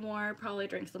rested more, probably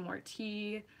drank some more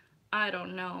tea. I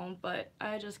don't know, but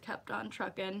I just kept on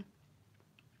trucking.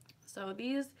 So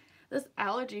this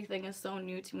allergy thing is so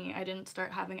new to me. I didn't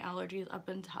start having allergies up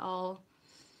until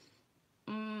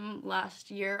last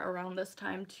year around this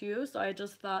time too. So I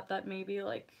just thought that maybe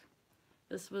like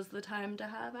this was the time to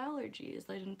have allergies.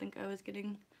 I didn't think I was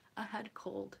getting a head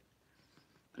cold.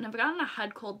 And I've gotten a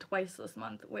head cold twice this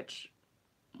month, which,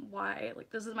 why?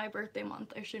 Like, this is my birthday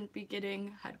month. I shouldn't be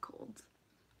getting head colds.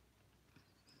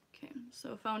 Okay,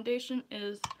 so foundation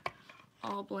is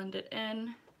all blended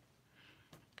in.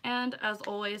 And as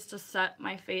always, to set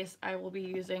my face, I will be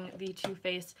using the Too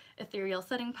Faced Ethereal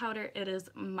Setting Powder. It is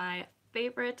my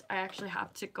favorite. I actually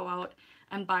have to go out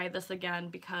and buy this again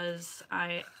because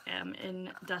I am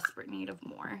in desperate need of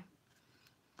more.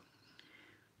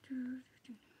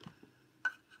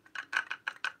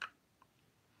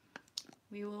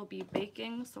 We will be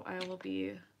baking, so I will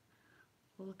be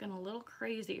looking a little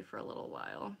crazy for a little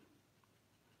while.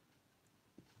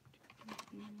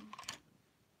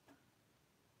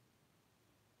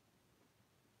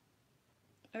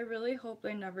 I really hope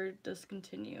they never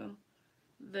discontinue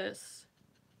this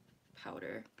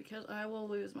powder because I will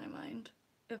lose my mind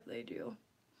if they do.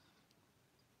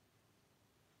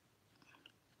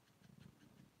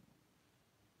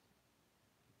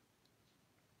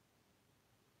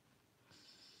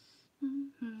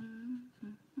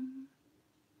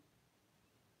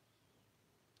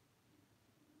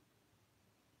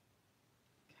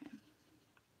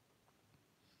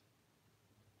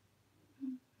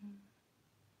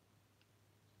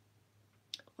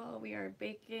 While we are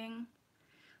baking,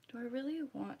 do I really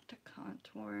want to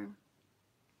contour?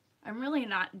 I'm really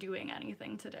not doing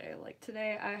anything today. Like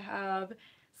today I have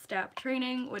staff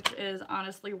training, which is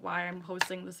honestly why I'm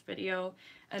posting this video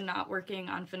and not working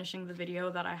on finishing the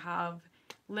video that I have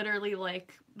literally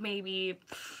like maybe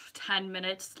 10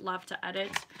 minutes left to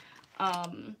edit.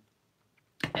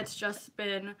 It's just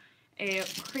been a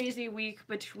crazy week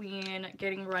between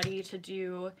getting ready to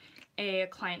do a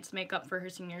client's makeup for her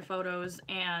senior photos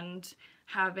and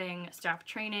having staff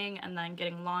training and then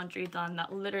getting laundry done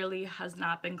that literally has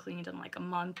not been cleaned in like a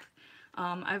month.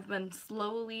 I've been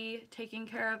slowly taking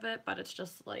care of it, but it's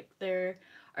just like there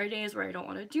are days where I don't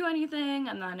want to do anything,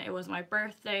 and then it was my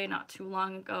birthday not too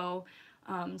long ago.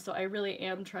 So I really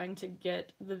am trying to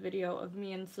get the video of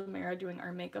me and Samara doing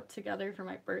our makeup together for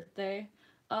my birthday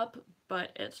up,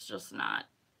 but it's just not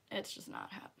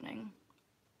happening.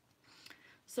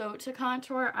 So to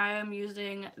contour, I am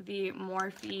using the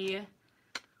Morphe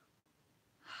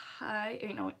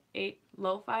 8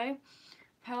 Lo-Fi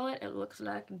palette. It looks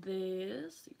like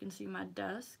this. You can see my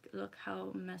desk. Look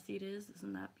how messy it is.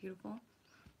 Isn't that beautiful?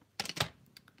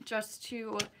 Just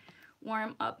to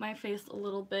warm up my face a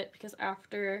little bit, because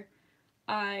after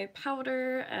I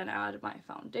powder and add my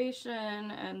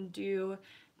foundation and do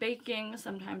baking,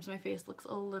 sometimes my face looks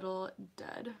a little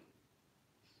dead.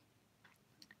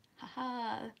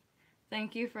 Haha,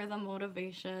 thank you for the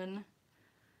motivation.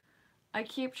 I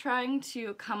keep trying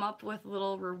to come up with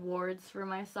little rewards for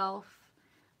myself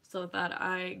so that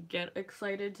I get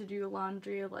excited to do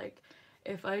laundry. Like,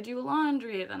 if I do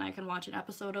laundry, then I can watch an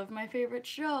episode of my favorite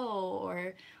show,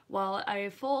 or while I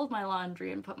fold my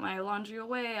laundry and put my laundry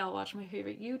away, I'll watch my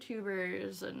favorite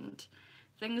YouTubers and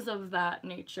things of that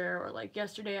nature. Or like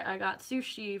yesterday I got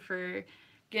sushi for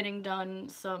getting done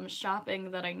some shopping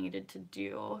that I needed to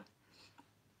do.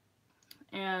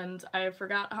 And I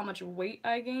forgot how much weight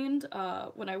I gained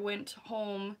when I went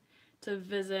home to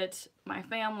visit my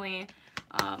family.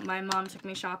 My mom took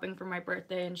me shopping for my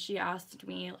birthday, and she asked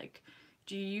me, like,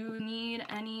 do you need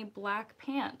any black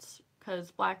pants?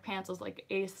 Because black pants is like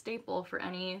a staple for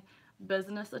any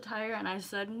business attire, and I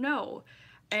said no.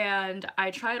 And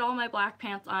I tried all my black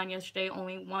pants on yesterday,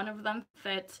 only one of them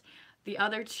fit. The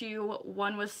other two,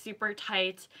 one was super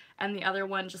tight and the other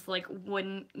one just like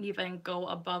wouldn't even go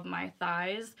above my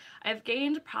thighs. I've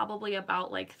gained probably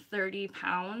about like 30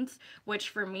 pounds, which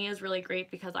for me is really great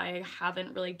because I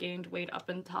haven't really gained weight up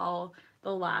until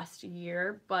the last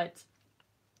year, but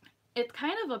it's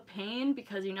kind of a pain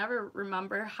because you never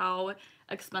remember how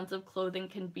expensive clothing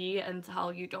can be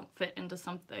until you don't fit into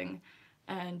something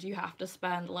and you have to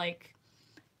spend like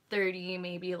 30,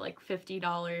 maybe like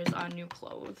 $50 on new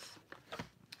clothes.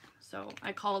 So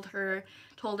I called her,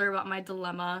 told her about my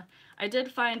dilemma. I did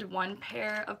find one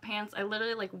pair of pants. I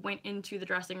literally like went into the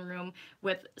dressing room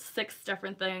with 6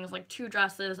 different things, like 2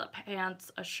 dresses, a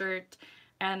pants, a shirt,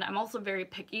 and I'm also very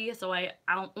picky, so I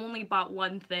only bought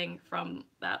one thing from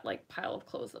that like pile of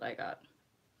clothes that I got.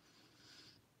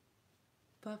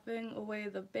 Buffing away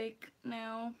the bake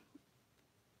now.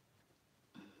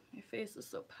 My face is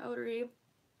so powdery.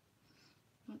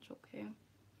 That's okay.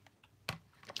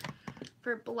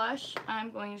 For blush,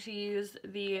 I'm going to use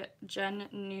the Gen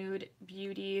Nude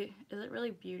Beauty, is it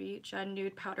really Beauty? Gen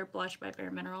Nude Powder Blush by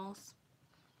Bare Minerals.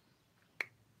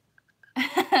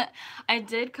 I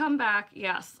did come back,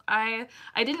 yes. I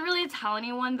didn't really tell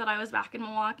anyone that I was back in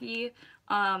Milwaukee,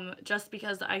 just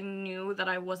because I knew that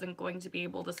I wasn't going to be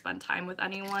able to spend time with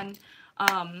anyone.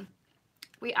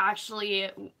 We actually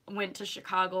went to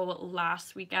Chicago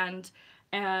last weekend,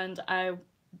 and I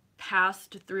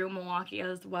passed through Milwaukee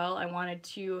as well. I wanted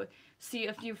to see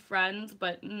a few friends,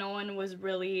 but no one was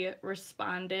really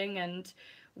responding, and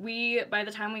by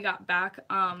the time we got back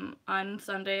on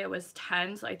Sunday, it was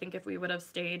 10, so I think if we would have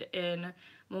stayed in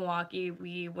Milwaukee,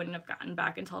 we wouldn't have gotten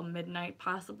back until midnight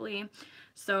possibly.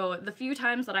 So the few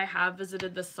times that I have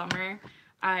visited this summer,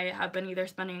 I have been either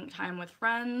spending time with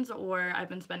friends or I've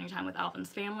been spending time with Alvin's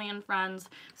family and friends,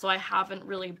 so I haven't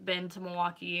really been to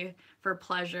Milwaukee for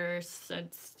pleasure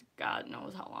since God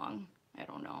knows how long. I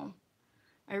don't know.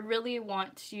 I really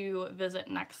want to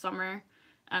visit next summer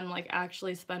and like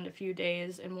actually spend a few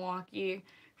days in Milwaukee.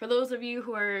 For those of you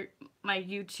who are my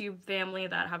YouTube family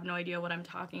that have no idea what I'm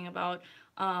talking about,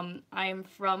 I'm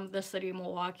from the city of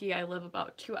Milwaukee. I live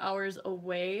about 2 hours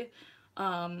away.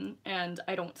 And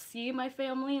I don't see my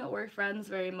family or friends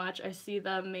very much. I see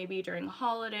them maybe during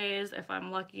holidays if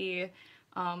I'm lucky.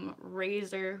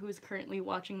 Razor, who's currently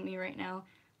watching me right now,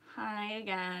 hi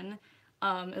again,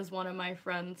 is one of my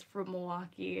friends from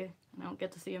Milwaukee. I don't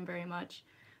get to see him very much,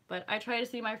 but I try to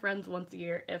see my friends once a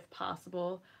year if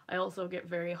possible. I also get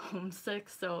very homesick,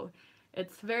 so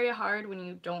it's very hard when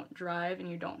you don't drive and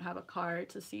you don't have a car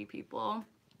to see people.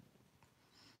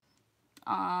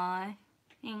 Aww.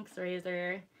 Thanks,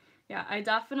 Razor. Yeah, I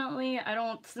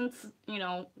don't, since, you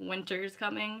know, winter's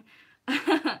coming,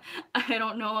 I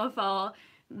don't know if I'll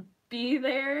be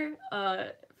there,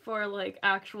 for, like,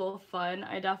 actual fun.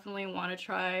 I definitely want to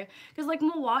try, because, like,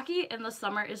 Milwaukee in the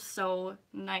summer is so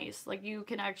nice. Like, you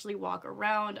can actually walk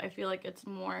around. I feel like it's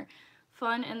more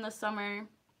fun in the summer.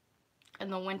 In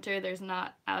the winter, there's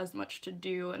not as much to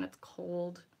do, and it's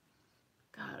cold.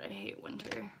 God, I hate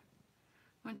winter.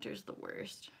 Winter's the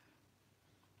worst.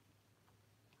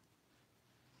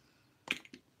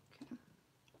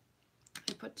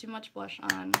 I put too much blush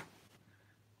on.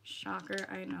 Shocker,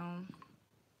 I know.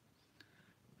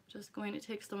 Just going to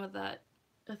take some of that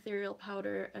ethereal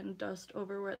powder and dust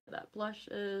over where that blush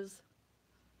is,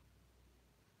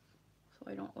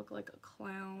 so I don't look like a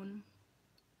clown.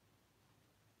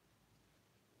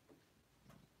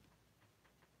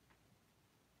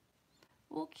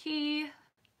 Okay,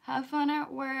 have fun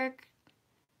at work.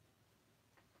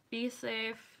 Be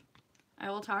safe. I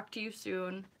will talk to you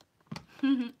soon.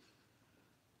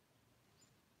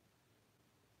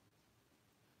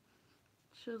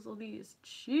 Chisel these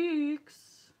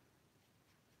cheeks.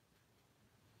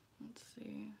 Let's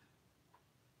see.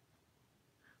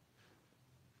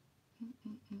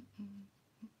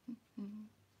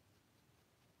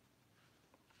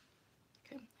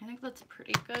 Okay, I think that's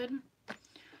pretty good.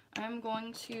 I'm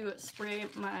going to spray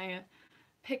my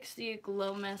Pixi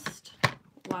Glow Mist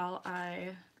while I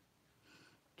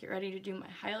get ready to do my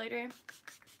highlighter.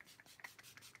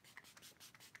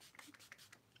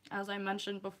 As I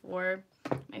mentioned before,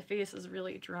 my face is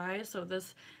really dry, so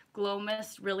this glow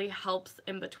mist really helps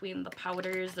in between the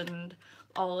powders and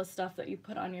all the stuff that you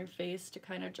put on your face to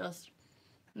kind of just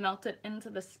melt it into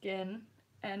the skin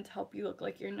and help you look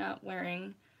like you're not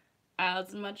wearing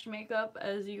as much makeup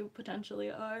as you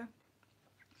potentially are.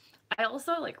 I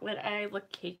also, like, when I look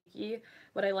cakey,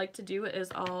 what I like to do is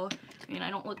I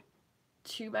don't look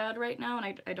too bad right now,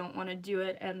 and I don't want to do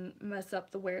it and mess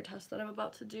up the wear test that I'm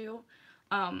about to do.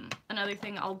 Another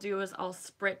thing I'll do is I'll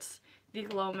spritz the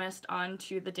glow mist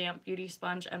onto the damp beauty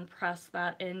sponge and press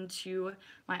that into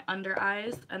my under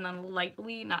eyes, and then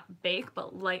lightly, not bake,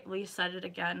 but lightly set it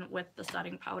again with the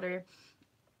setting powder,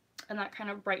 and that kind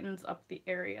of brightens up the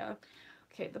area.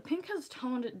 Okay, the pink has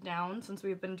toned down since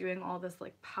we've been doing all this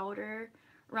like powder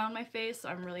around my face, so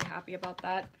I'm really happy about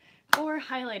that. For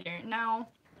highlighter, now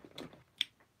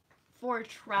for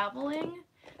traveling,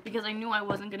 because I knew I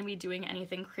wasn't going to be doing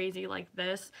anything crazy like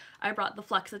this, I brought the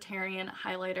Flexitarian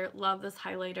highlighter. Love this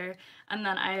highlighter. And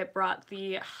then I brought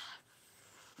the,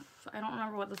 I don't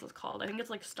remember what this is called. I think it's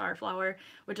like Starflower,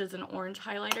 which is an orange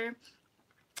highlighter.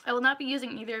 I will not be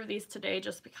using either of these today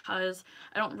just because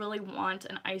I don't really want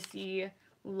an icy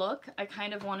look. I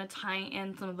kind of want to tie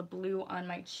in some of the blue on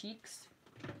my cheeks.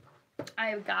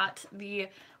 I got the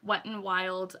Wet n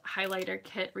Wild highlighter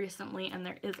kit recently, and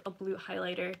there is a blue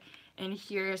highlighter in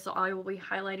here, so I will be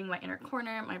highlighting my inner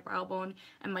corner, my brow bone,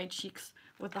 and my cheeks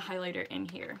with the highlighter in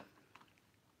here.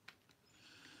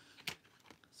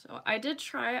 So I did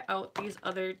try out these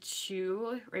other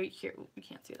two right here. Ooh, you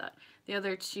can't see that. The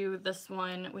other two, this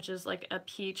one, which is like a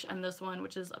peach, and this one,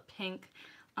 which is a pink.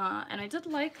 And I did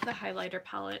like the highlighter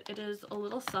palette. It is a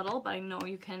little subtle, but I know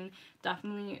you can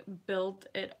definitely build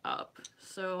it up.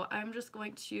 So I'm just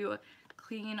going to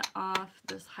clean off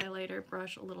this highlighter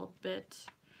brush a little bit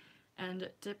and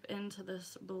dip into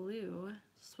this blue,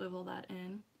 swivel that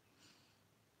in.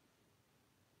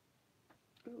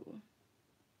 Ooh.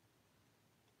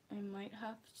 I might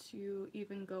have to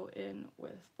even go in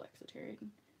with Flexitarian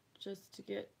just to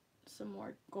get some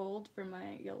more gold for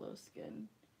my yellow skin,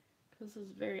 because this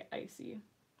is very icy.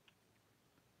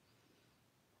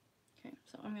 Okay,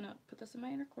 so I'm gonna put this in my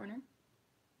inner corner.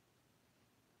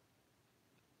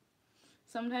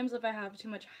 Sometimes if I have too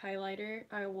much highlighter,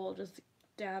 I will just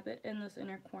dab it in this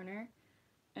inner corner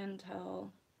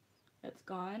until it's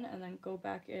gone, and then go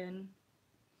back in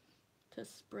to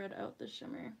spread out the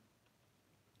shimmer.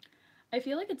 I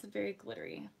feel like it's very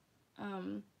glittery,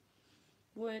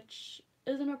 which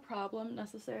isn't a problem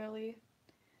necessarily.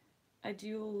 I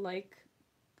do like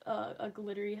a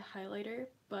glittery highlighter,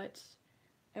 but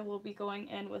I will be going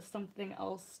in with something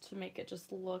else to make it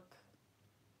just look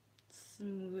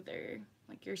smoother,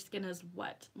 like your skin is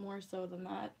wet, more so than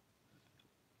that.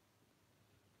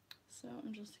 So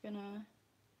I'm just gonna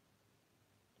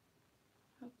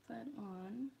put that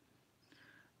on.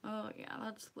 Oh yeah,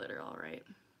 that's glitter all right.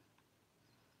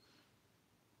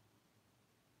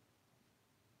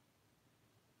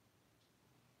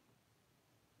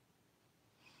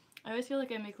 I always feel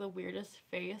like I make the weirdest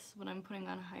face when I'm putting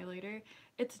on a highlighter.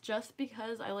 It's just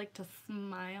because I like to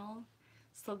smile,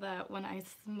 so that when I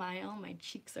smile, my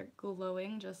cheeks are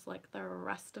glowing just like the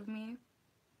rest of me.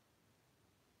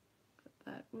 Get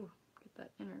that, ooh, get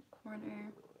that inner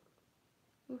corner.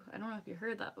 Ooh, I don't know if you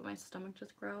heard that, but my stomach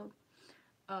just growled.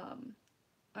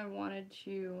 I wanted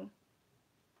to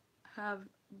have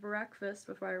breakfast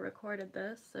before I recorded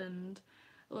this, and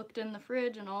looked in the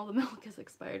fridge and all the milk is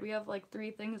expired. We have like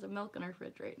 3 things of milk in our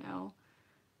fridge right now,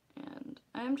 and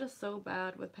I'm just so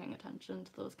bad with paying attention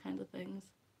to those kinds of things.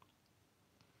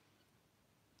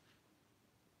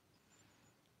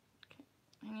 Okay,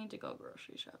 I need to go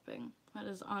grocery shopping. That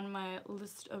is on my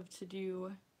list of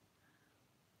to-do,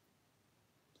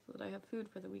 so that I have food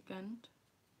for the weekend.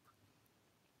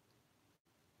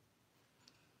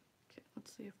 Okay,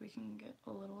 let's see if we can get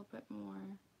a little bit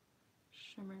more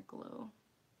shimmer glow.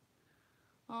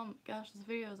 Oh my gosh, this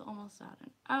video is almost at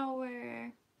an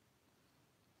hour.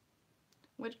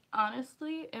 Which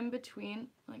honestly, in between,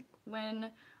 like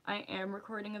when I am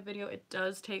recording a video, it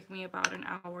does take me about an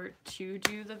hour to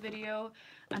do the video,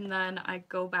 and then I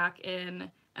go back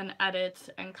in and edit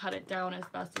and cut it down as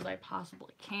best as I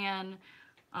possibly can,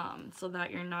 so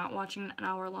that you're not watching an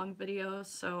hour-long video.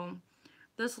 So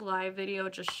this live video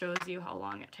just shows you how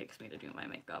long it takes me to do my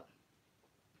makeup.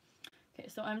 Okay,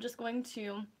 so I'm just going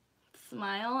to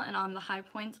smile, and on the high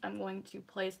points I'm going to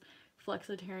place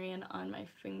Flexitarian on my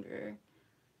finger,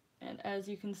 and as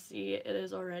you can see, it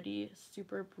is already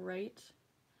super bright.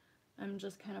 I'm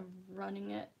just kind of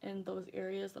running it in those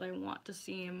areas that I want to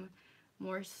seem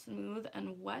more smooth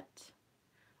and wet,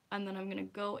 and then I'm going to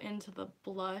go into the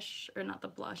blush, or not the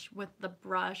blush, with the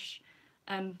brush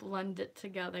and blend it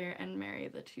together and marry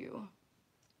the two.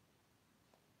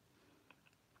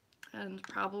 And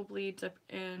probably dip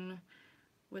in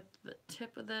with the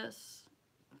tip of this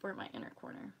for my inner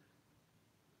corner.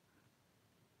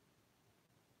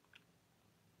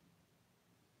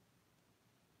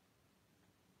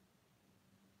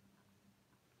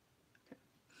 Okay.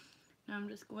 Now I'm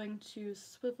just going to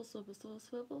swivel, swivel, swivel,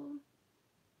 swivel.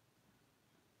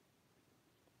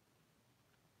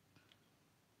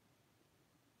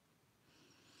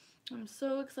 I'm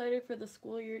so excited for the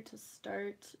school year to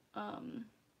start.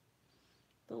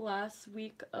 The last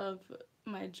week of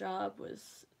my job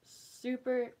was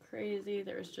super crazy.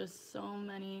 There's just so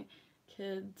many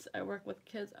kids. I work with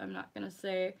kids. I'm not gonna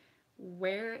say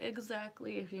where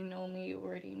exactly. If you know me, you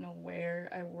already know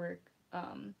where I work,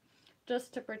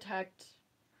 just to protect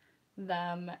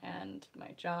them and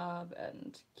my job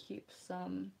and keep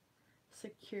some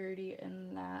security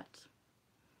in that.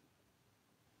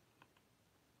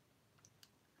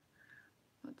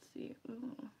 Let's see.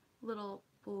 Ooh, little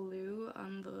blue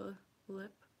on the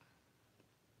lip.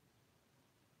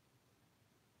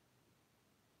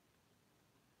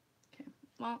 Okay,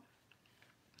 well,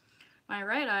 my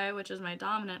right eye, which is my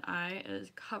dominant eye,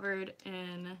 is covered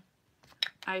in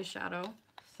eyeshadow,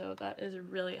 so that is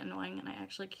really annoying, and I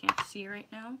actually can't see right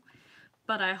now,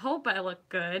 but I hope I look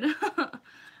good.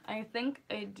 I think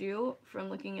I do from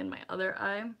looking in my other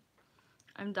eye.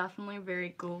 I'm definitely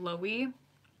very glowy,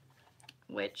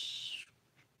 which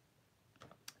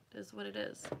is what it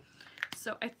is.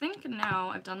 So I think now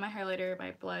I've done my highlighter,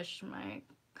 my blush, my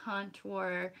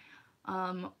contour.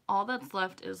 All that's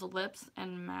left is lips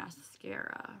and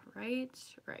mascara, right?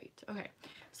 Right. Okay.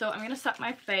 So I'm going to set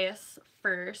my face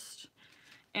first,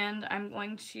 and I'm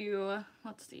going to,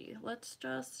 let's see, let's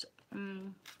just, I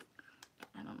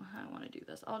don't know how I want to do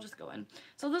this. I'll just go in.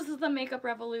 So this is the Makeup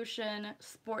Revolution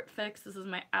Sport Fix. This is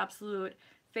my absolute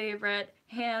favorite,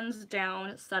 hands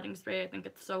down, setting spray. I think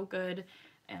it's so good,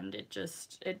 and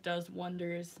it does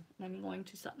wonders. I'm going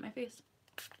to set my face.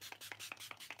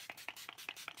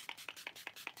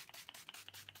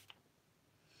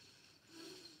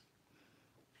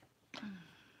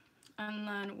 And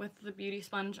then with the beauty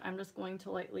sponge, I'm just going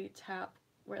to lightly tap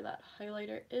where that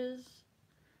highlighter is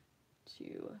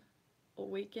to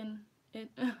awaken it,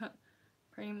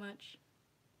 pretty much.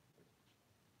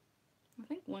 I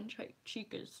think one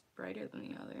cheek is brighter than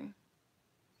the other.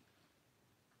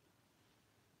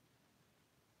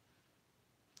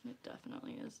 It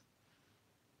definitely is.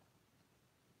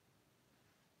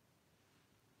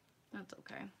 That's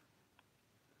okay.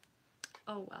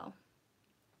 Oh well.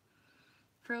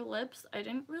 For lips, I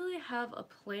didn't really have a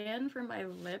plan for my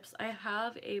lips. I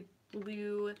have a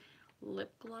blue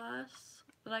lip gloss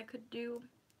that I could do.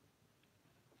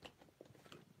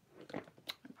 I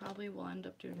probably will end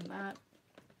up doing that.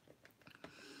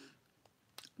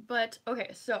 But,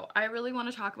 okay, so I really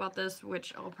want to talk about this,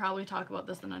 which I'll probably talk about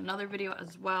this in another video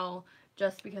as well,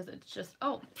 just because it's just,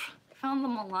 oh, I found the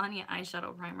Milani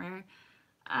eyeshadow primer.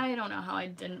 I don't know how I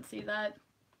didn't see that.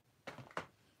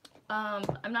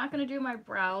 I'm not going to do my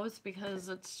brows because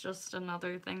it's just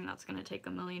another thing that's going to take a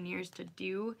million years to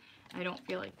do. I don't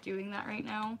feel like doing that right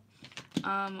now.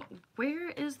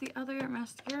 Where is the other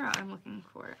mascara I'm looking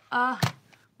for?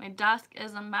 My desk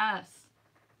is a mess.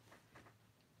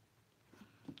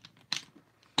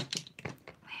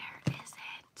 Where is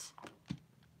it?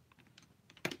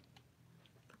 Put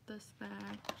this back.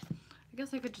 I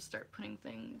guess I could just start putting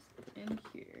things in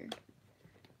here.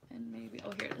 And maybe,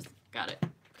 oh, here it is. Got it.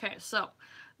 Okay, so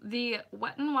the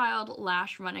Wet n Wild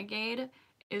Lash Renegade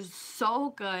is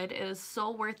so good. It is so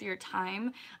worth your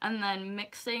time. And then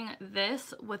mixing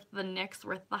this with the NYX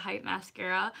Worth the Hype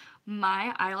mascara,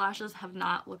 my eyelashes have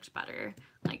not looked better.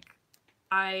 Like,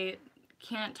 I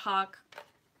can't talk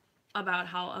about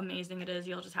how amazing it is.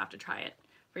 You'll just have to try it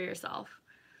for yourself.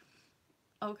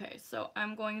 Okay, so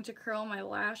I'm going to curl my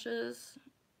lashes,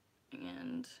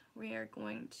 and we are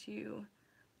going to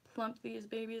plump these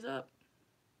babies up.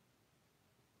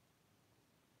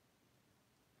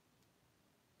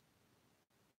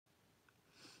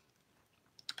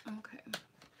 Okay,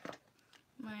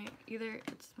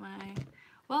 it's my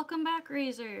welcome back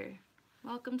razor.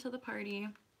 Welcome to the party.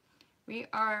 We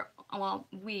are, well,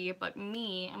 but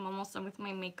me, I'm almost done with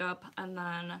my makeup, and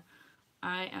then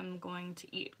I am going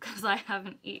to eat because I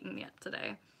haven't eaten yet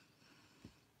today.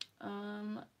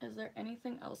 Is there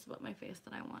anything else about my face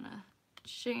that I want to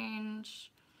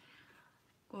change?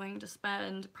 Going to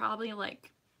spend probably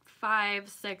like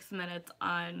 5-6 minutes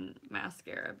on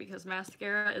mascara because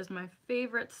mascara is my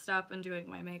favorite step in doing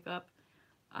my makeup.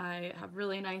 I have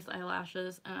really nice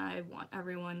eyelashes and I want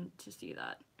everyone to see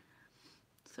that.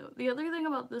 So the other thing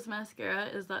about this mascara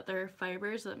is that there are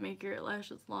fibers that make your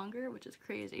lashes longer, which is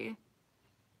crazy.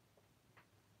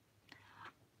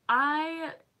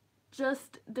 I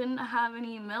just didn't have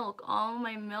any milk. All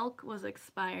my milk was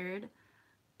expired,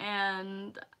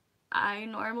 and I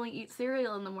normally eat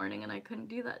cereal in the morning, and I couldn't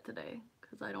do that today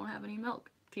because I don't have any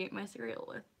milk to eat my cereal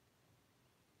with.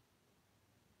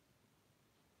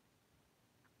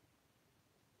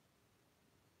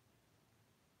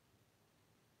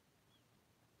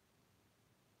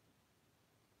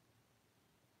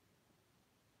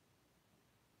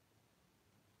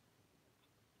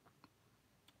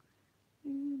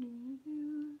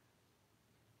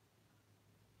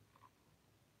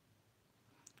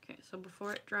 Okay, so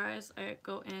before it dries, I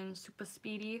go in super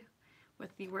speedy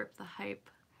with the Worth the Hype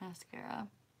mascara.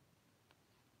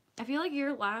 I feel like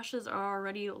your lashes are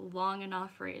already long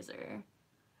enough, razor.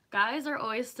 Guys are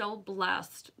always so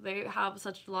blessed. They have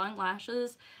such long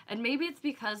lashes, and maybe it's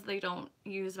because they don't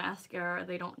use mascara,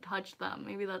 they don't touch them.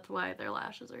 Maybe that's why their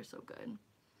lashes are so good,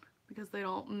 because they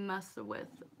don't mess with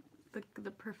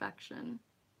the perfection.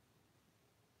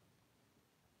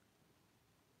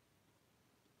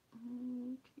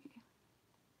 Okay.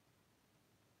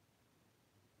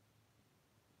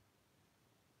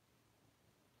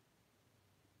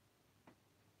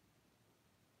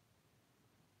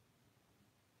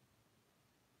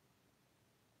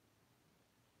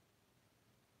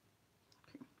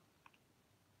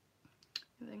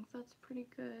 I think that's pretty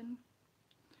good.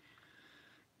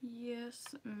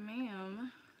 Yes,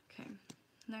 ma'am. Okay,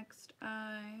 next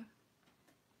eye.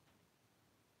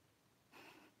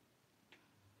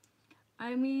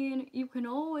 I mean, you can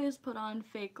always put on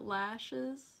fake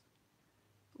lashes,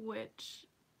 which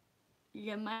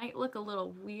you might look a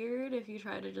little weird if you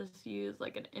try to just use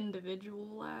like an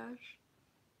individual lash.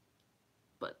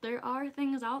 But there are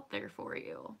things out there for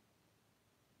you.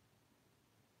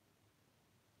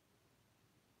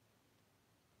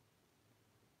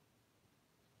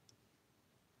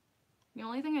 The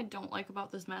only thing I don't like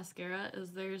about this mascara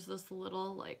is there's this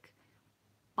little like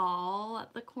ball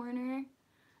at the corner,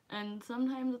 and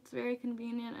sometimes it's very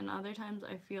convenient and other times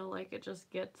I feel like it just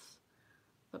gets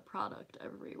the product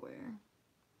everywhere.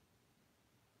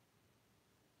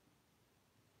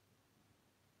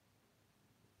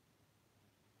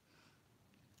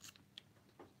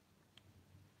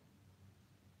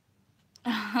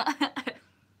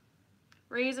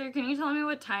 Razor, can you tell me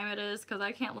what time it is? Because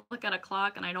I can't look at a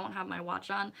clock and I don't have my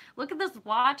watch on. Look at this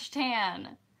watch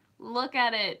tan. Look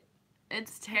at it.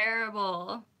 It's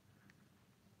terrible.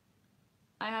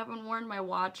 I haven't worn my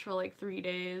watch for like 3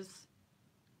 days.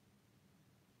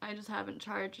 I just haven't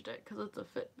charged it because it's a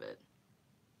Fitbit.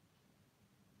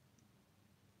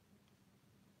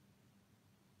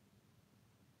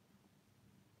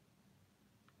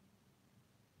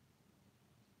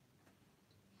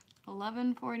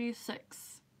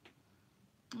 $11.46.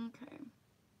 Okay.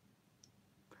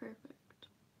 Perfect.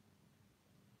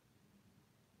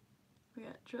 We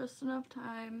got just enough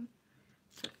time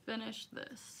to finish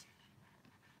this.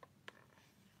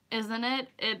 Isn't it?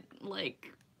 It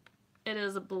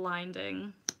is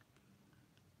blinding.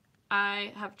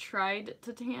 I have tried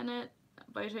to tan it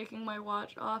by taking my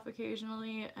watch off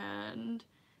occasionally, and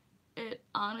it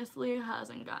honestly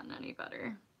hasn't gotten any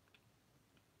better.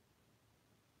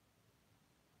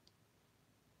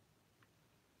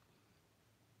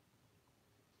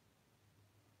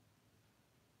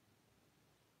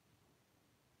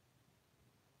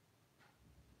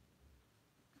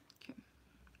 Okay.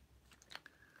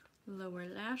 Lower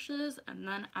lashes, and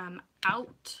then I'm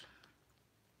out.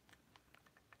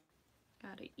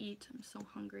 Gotta eat. I'm so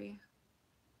hungry.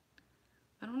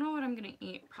 I don't know what I'm gonna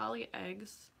eat. Probably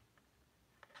eggs.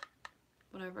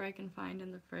 Whatever I can find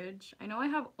in the fridge. I know I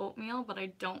have oatmeal, but I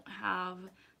don't have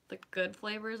the good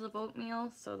flavors of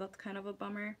oatmeal, so that's kind of a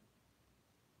bummer.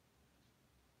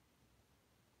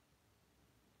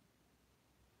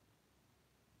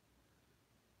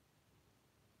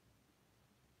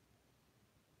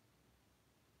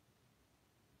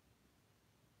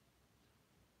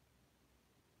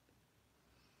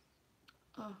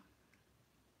 Oh,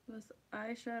 this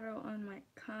eyeshadow on my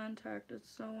contact is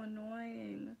so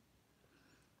annoying.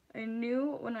 I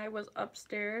knew when I was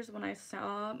upstairs, when I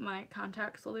saw my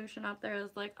contact solution up there, I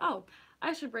was like, oh,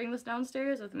 I should bring this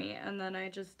downstairs with me, and then I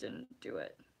just didn't do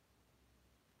it.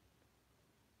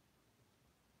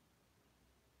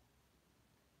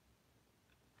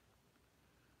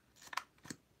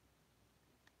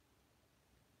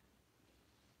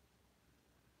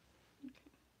 Okay,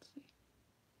 let's see.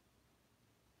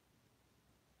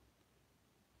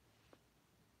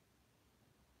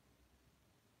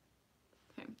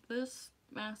 Okay, this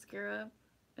mascara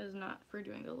is not for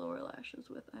doing the lower lashes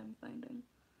with, I'm finding.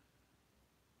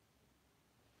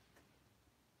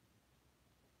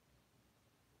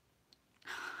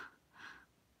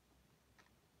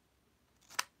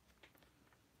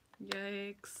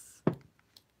 Yikes.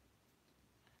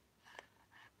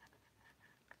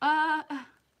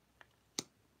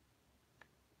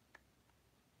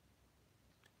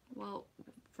 Well,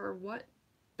 for what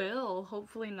bill?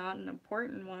 Hopefully not an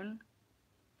important one.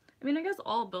 I mean, I guess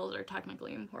all bills are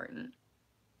technically important.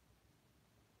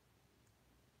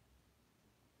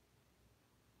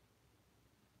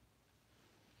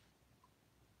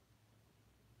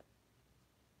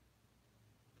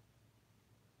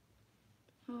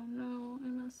 Oh no, I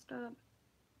messed up.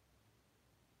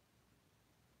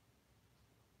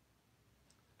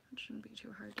 That shouldn't be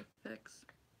too hard to fix.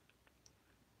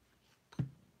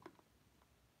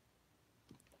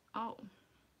 Oh.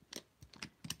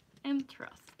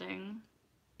 Interesting.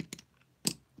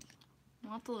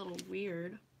 Well, that's a little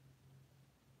weird.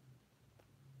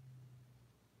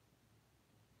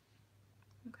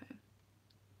 Okay.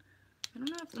 I don't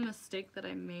know if the mistake that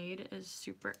I made is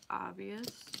super obvious.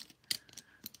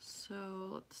 So,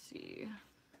 let's see.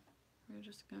 We're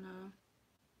just gonna...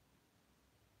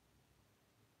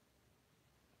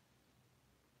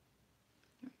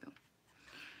 There we go.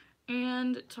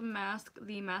 And to mask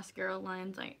the mascara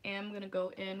lines, I am gonna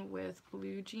go in with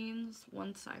Blue Jeans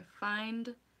once I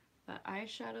find that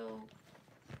eyeshadow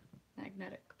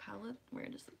magnetic palette. Where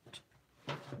is it?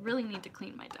 really need to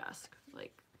clean my desk.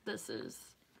 Like, this is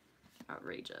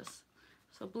outrageous.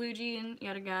 So Blue Jean,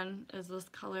 yet again, is this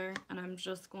color, and I'm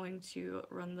just going to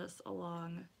run this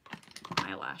along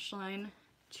my lash line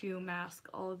to mask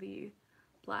all the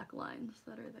black lines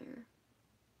that are there.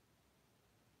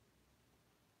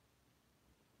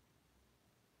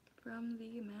 From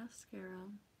the mascara.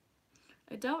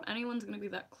 I doubt anyone's going to be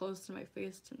that close to my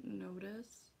face to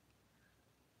notice,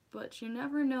 but you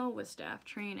never know with staff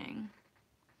training.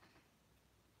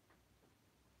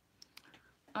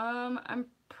 I'm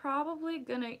probably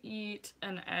gonna eat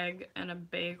an egg and a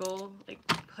bagel, like,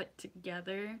 put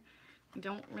together. I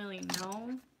don't really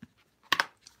know.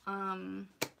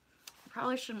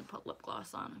 Probably shouldn't put lip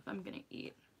gloss on if I'm gonna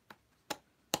eat.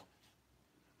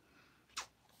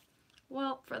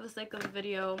 Well, for the sake of the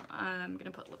video, I'm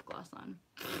gonna put lip gloss on.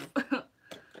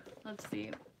 Let's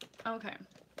see. Okay.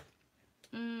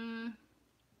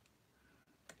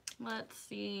 Let's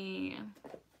see.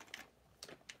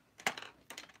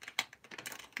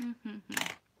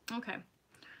 Okay.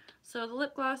 So the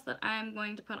lip gloss that I'm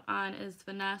going to put on is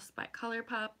Finesse by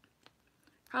ColourPop.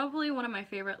 Probably one of my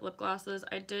favorite lip glosses.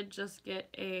 I did just get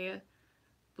a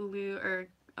blue or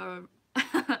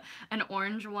an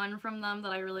orange one from them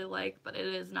that I really like, but it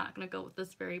is not going to go with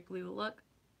this very blue look.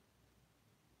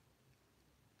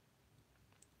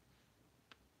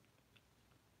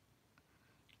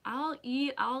 I'll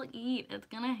eat. It's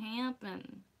gonna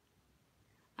happen.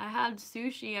 I had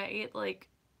sushi. I ate like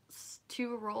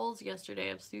 2 rolls yesterday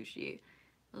of sushi. It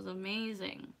was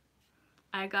amazing.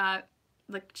 I got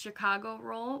the Chicago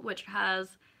roll, which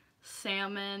has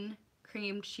salmon,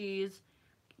 cream cheese,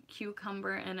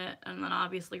 cucumber in it, and then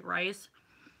obviously rice.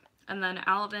 And then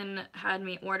Alvin had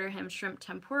me order him shrimp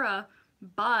tempura,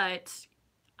 but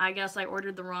I guess I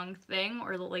ordered the wrong thing,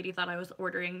 or the lady thought I was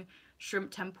ordering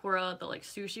shrimp tempura, the like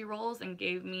sushi rolls, and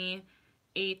gave me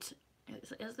 8.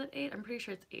 Is it 8? I'm pretty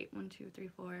sure it's 8. 1, 2, 3,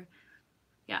 4.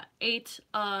 Yeah, 8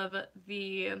 of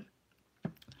the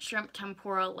shrimp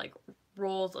tempura like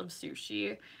rolls of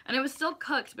sushi, and it was still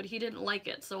cooked, but he didn't like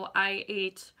it, so I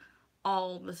ate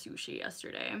all the sushi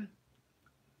yesterday.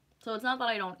 So it's not that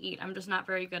I don't eat, I'm just not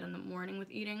very good in the morning with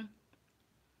eating.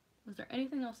 Was there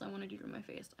anything else I want to do to my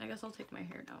face? I guess I'll take my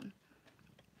hair down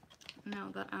now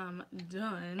that I'm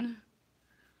done.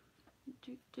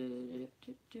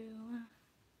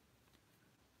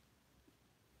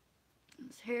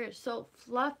 This hair is so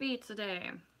fluffy today.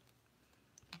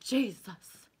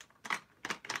 Jesus.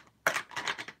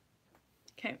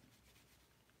 Okay.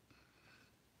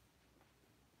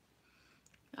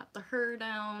 Got the hair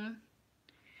down.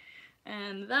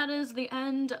 And that is the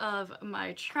end of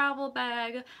my travel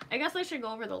bag. I guess I should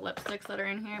go over the lipsticks that are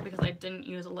in here because I didn't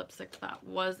use a lipstick that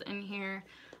was in here.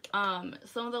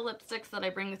 Some of the lipsticks that I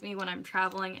bring with me when I'm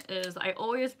traveling is I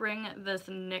always bring this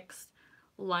NYX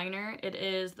liner. It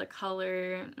is the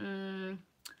color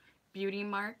Beauty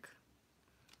Mark.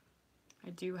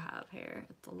 I do have hair.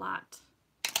 It's a lot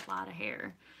of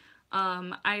hair.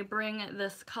 I bring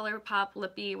this ColourPop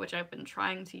Lippy, which I've been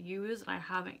trying to use, and I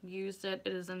haven't used it.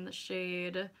 It is in the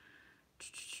shade...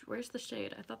 Where's the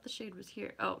shade? I thought the shade was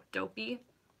here. Oh, Dopey.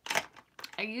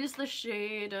 I use the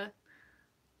shade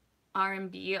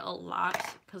R&B a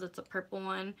lot because it's a purple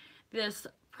one. This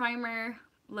primer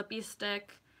lippy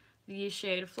stick, the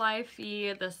shade Fly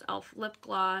Fee, this e.l.f. lip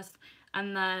gloss,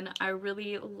 and then I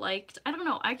really liked... I don't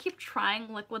know, I keep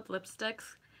trying liquid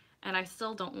lipsticks and I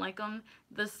still don't like them.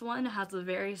 This one has a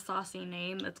very saucy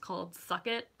name. It's called Suck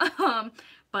It.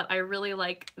 But I really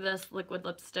like this liquid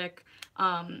lipstick.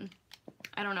 I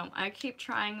don't know. I keep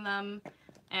trying them,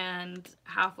 and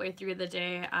halfway through the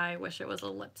day, I wish it was a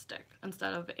lipstick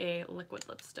instead of a liquid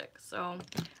lipstick. So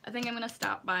I think I'm going to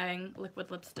stop buying liquid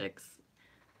lipsticks.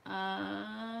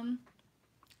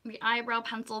 The eyebrow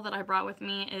pencil that I brought with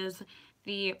me is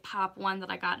the Pop one that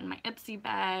I got in my Ipsy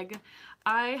bag.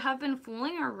 I have been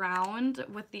fooling around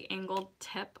with the angled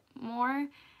tip more,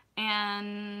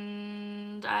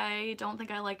 and I don't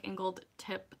think I like angled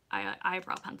tip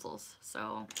eyebrow pencils.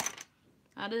 So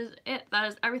that is it. That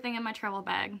is everything in my travel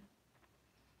bag.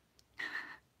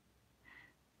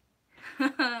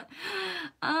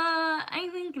 I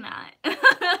think not.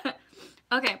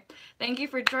 Okay, thank you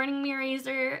for joining me,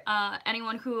 Razor.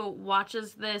 Anyone who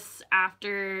watches this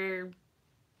after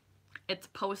it's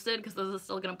posted, because this is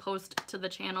still gonna post to the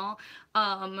channel,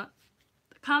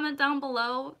 comment down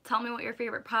below, tell me what your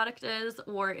favorite product is,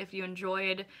 or if you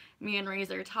enjoyed me and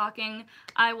Razor talking.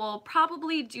 I will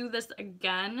probably do this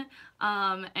again,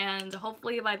 and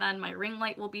hopefully by then my ring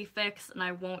light will be fixed and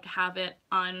I won't have it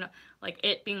on, like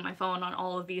it being my phone on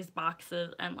all of these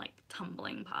boxes and like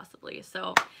tumbling possibly.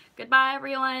 So goodbye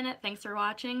everyone, thanks for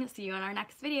watching, see you in our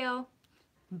next video.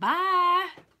 Bye!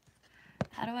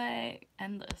 How do I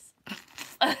end this?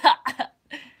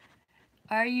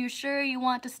 Are you sure you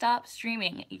want to stop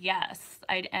streaming? Yes,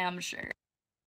 I am sure.